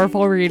most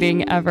powerful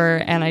reading ever,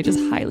 and I just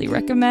highly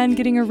recommend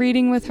getting a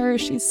reading with her.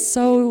 She's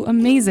so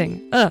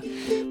amazing.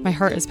 My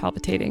heart is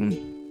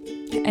palpitating.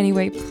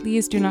 Anyway,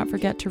 please do not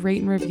forget to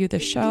rate and review the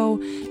show.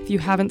 If you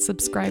haven't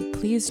subscribed,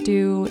 please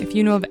do. If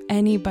you know of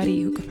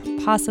anybody who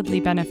could possibly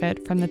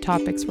benefit from the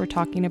topics we're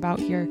talking about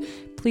here,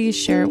 please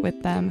share it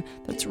with them.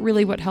 That's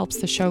really what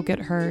helps the show get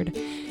heard.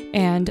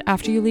 And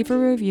after you leave a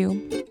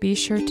review, be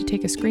sure to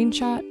take a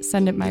screenshot,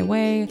 send it my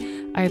way,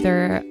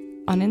 either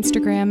on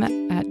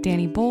Instagram at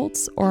Danny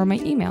Bolts or my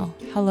email,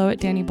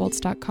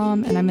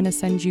 hello@dannybolts.com, and I'm going to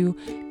send you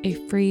a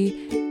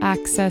free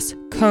access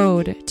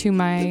code to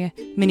my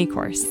mini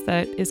course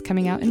that is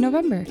coming out in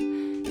November.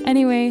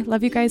 Anyway,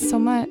 love you guys so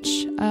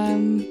much.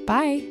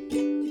 Bye.